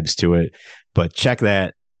vibes to it. But check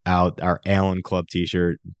that out, our Allen Club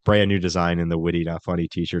t-shirt, brand new design in the Witty Not Funny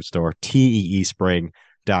t-shirt store,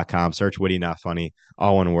 teespring.com. Search Witty Not Funny,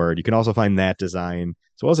 all one word. You can also find that design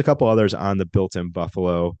as well as a couple others on the Built-In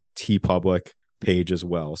Buffalo TeePublic page as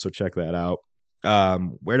well. So check that out.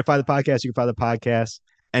 Where to find the podcast? You can find the podcast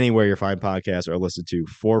anywhere you find podcasts or listen to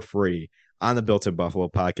for free on the Built-In Buffalo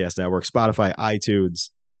Podcast Network, Spotify, iTunes,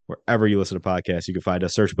 wherever you listen to podcasts. You can find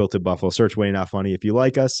us. Search Built-In Buffalo, search Witty Not Funny. If you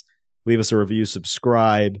like us, leave us a review,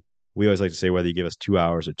 subscribe. We always like to say whether you give us 2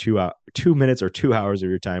 hours or 2 minutes or 2 hours of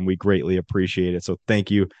your time, we greatly appreciate it. So thank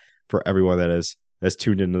you for everyone that has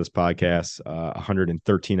tuned into this podcast.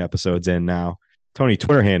 113 episodes in now. Tony,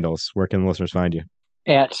 Twitter handles, where can the listeners find you?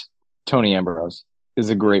 At Tony Ambrose is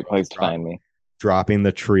a great place to find me. Dropping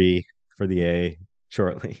the tree for the A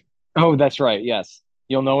shortly. Oh, that's right. Yes.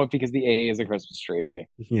 You'll know it because the A is a Christmas tree.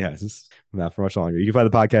 Yes, not for much longer. You can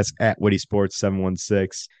find the podcast at Witty Sports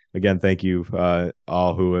 716. Again, thank you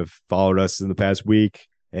all who have followed us in the past week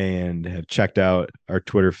and have checked out our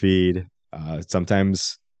Twitter feed.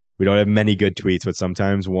 Sometimes we don't have many good tweets, but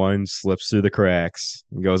sometimes one slips through the cracks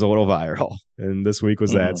and goes a little viral. And this week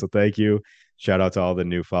was that. So thank you. Shout out to all the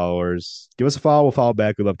new followers. Give us a follow. We'll follow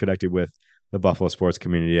back. We love connecting with the Buffalo sports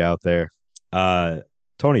community out there.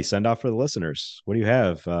 Tony, send off for the listeners. What do you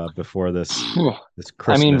have before this Christmas?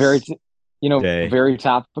 I mean, very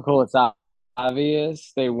topical. It's obvious.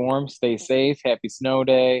 Stay warm, stay safe. Happy snow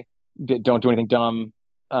day. Don't do anything dumb.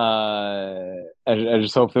 I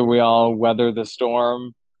just hope that we all weather the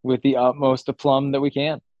storm with the utmost aplomb that we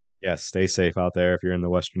can. Yes, stay safe out there if you're in the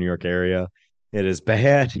Western New York area. It is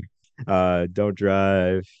bad. Don't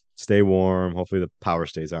drive. Stay warm. Hopefully the power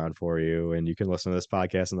stays on for you, and you can listen to this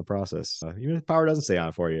podcast in the process. Even if the power doesn't stay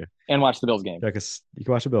on for you, and watch the Bills game. You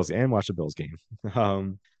can watch the Bills game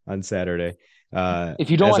on Saturday.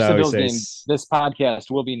 If you don't watch the Bills game, this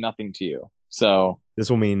podcast will be nothing to you. So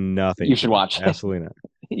this will mean nothing. You should watch. Absolutely not.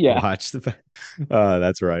 Yeah, watch the.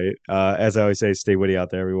 That's right. As I always say, stay witty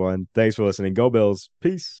out there, everyone. Thanks for listening. Go Bills.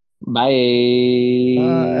 Peace. Bye.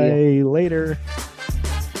 Bye. Later.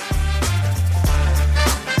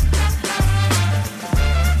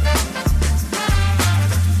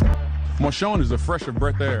 Marshawn is a fresh of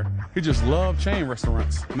breath air. He just loved chain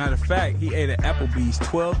restaurants. Matter of fact, he ate at Applebee's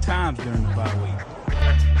 12 times during the bye week.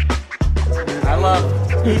 I love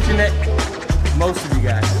each and most of you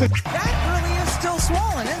guys. That really is still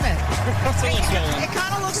swollen, isn't it? It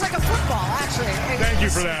kind of looks like a football, actually. Thank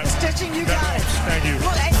you for that. The stitching, you got it. Thank you.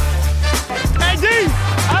 Look, hey, D,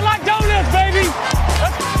 I like donuts, baby.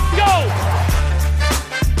 Let's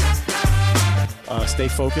go. Stay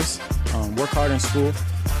focused. Work hard in school.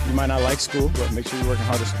 You might not like school, but make sure you're working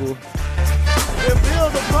hard at school. Them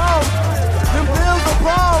Bills a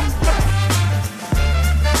problem.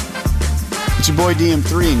 It's your boy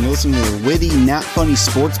DM3, and you're listening to the Witty Not Funny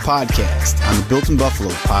Sports Podcast on the Built-In Buffalo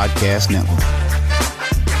Podcast Network.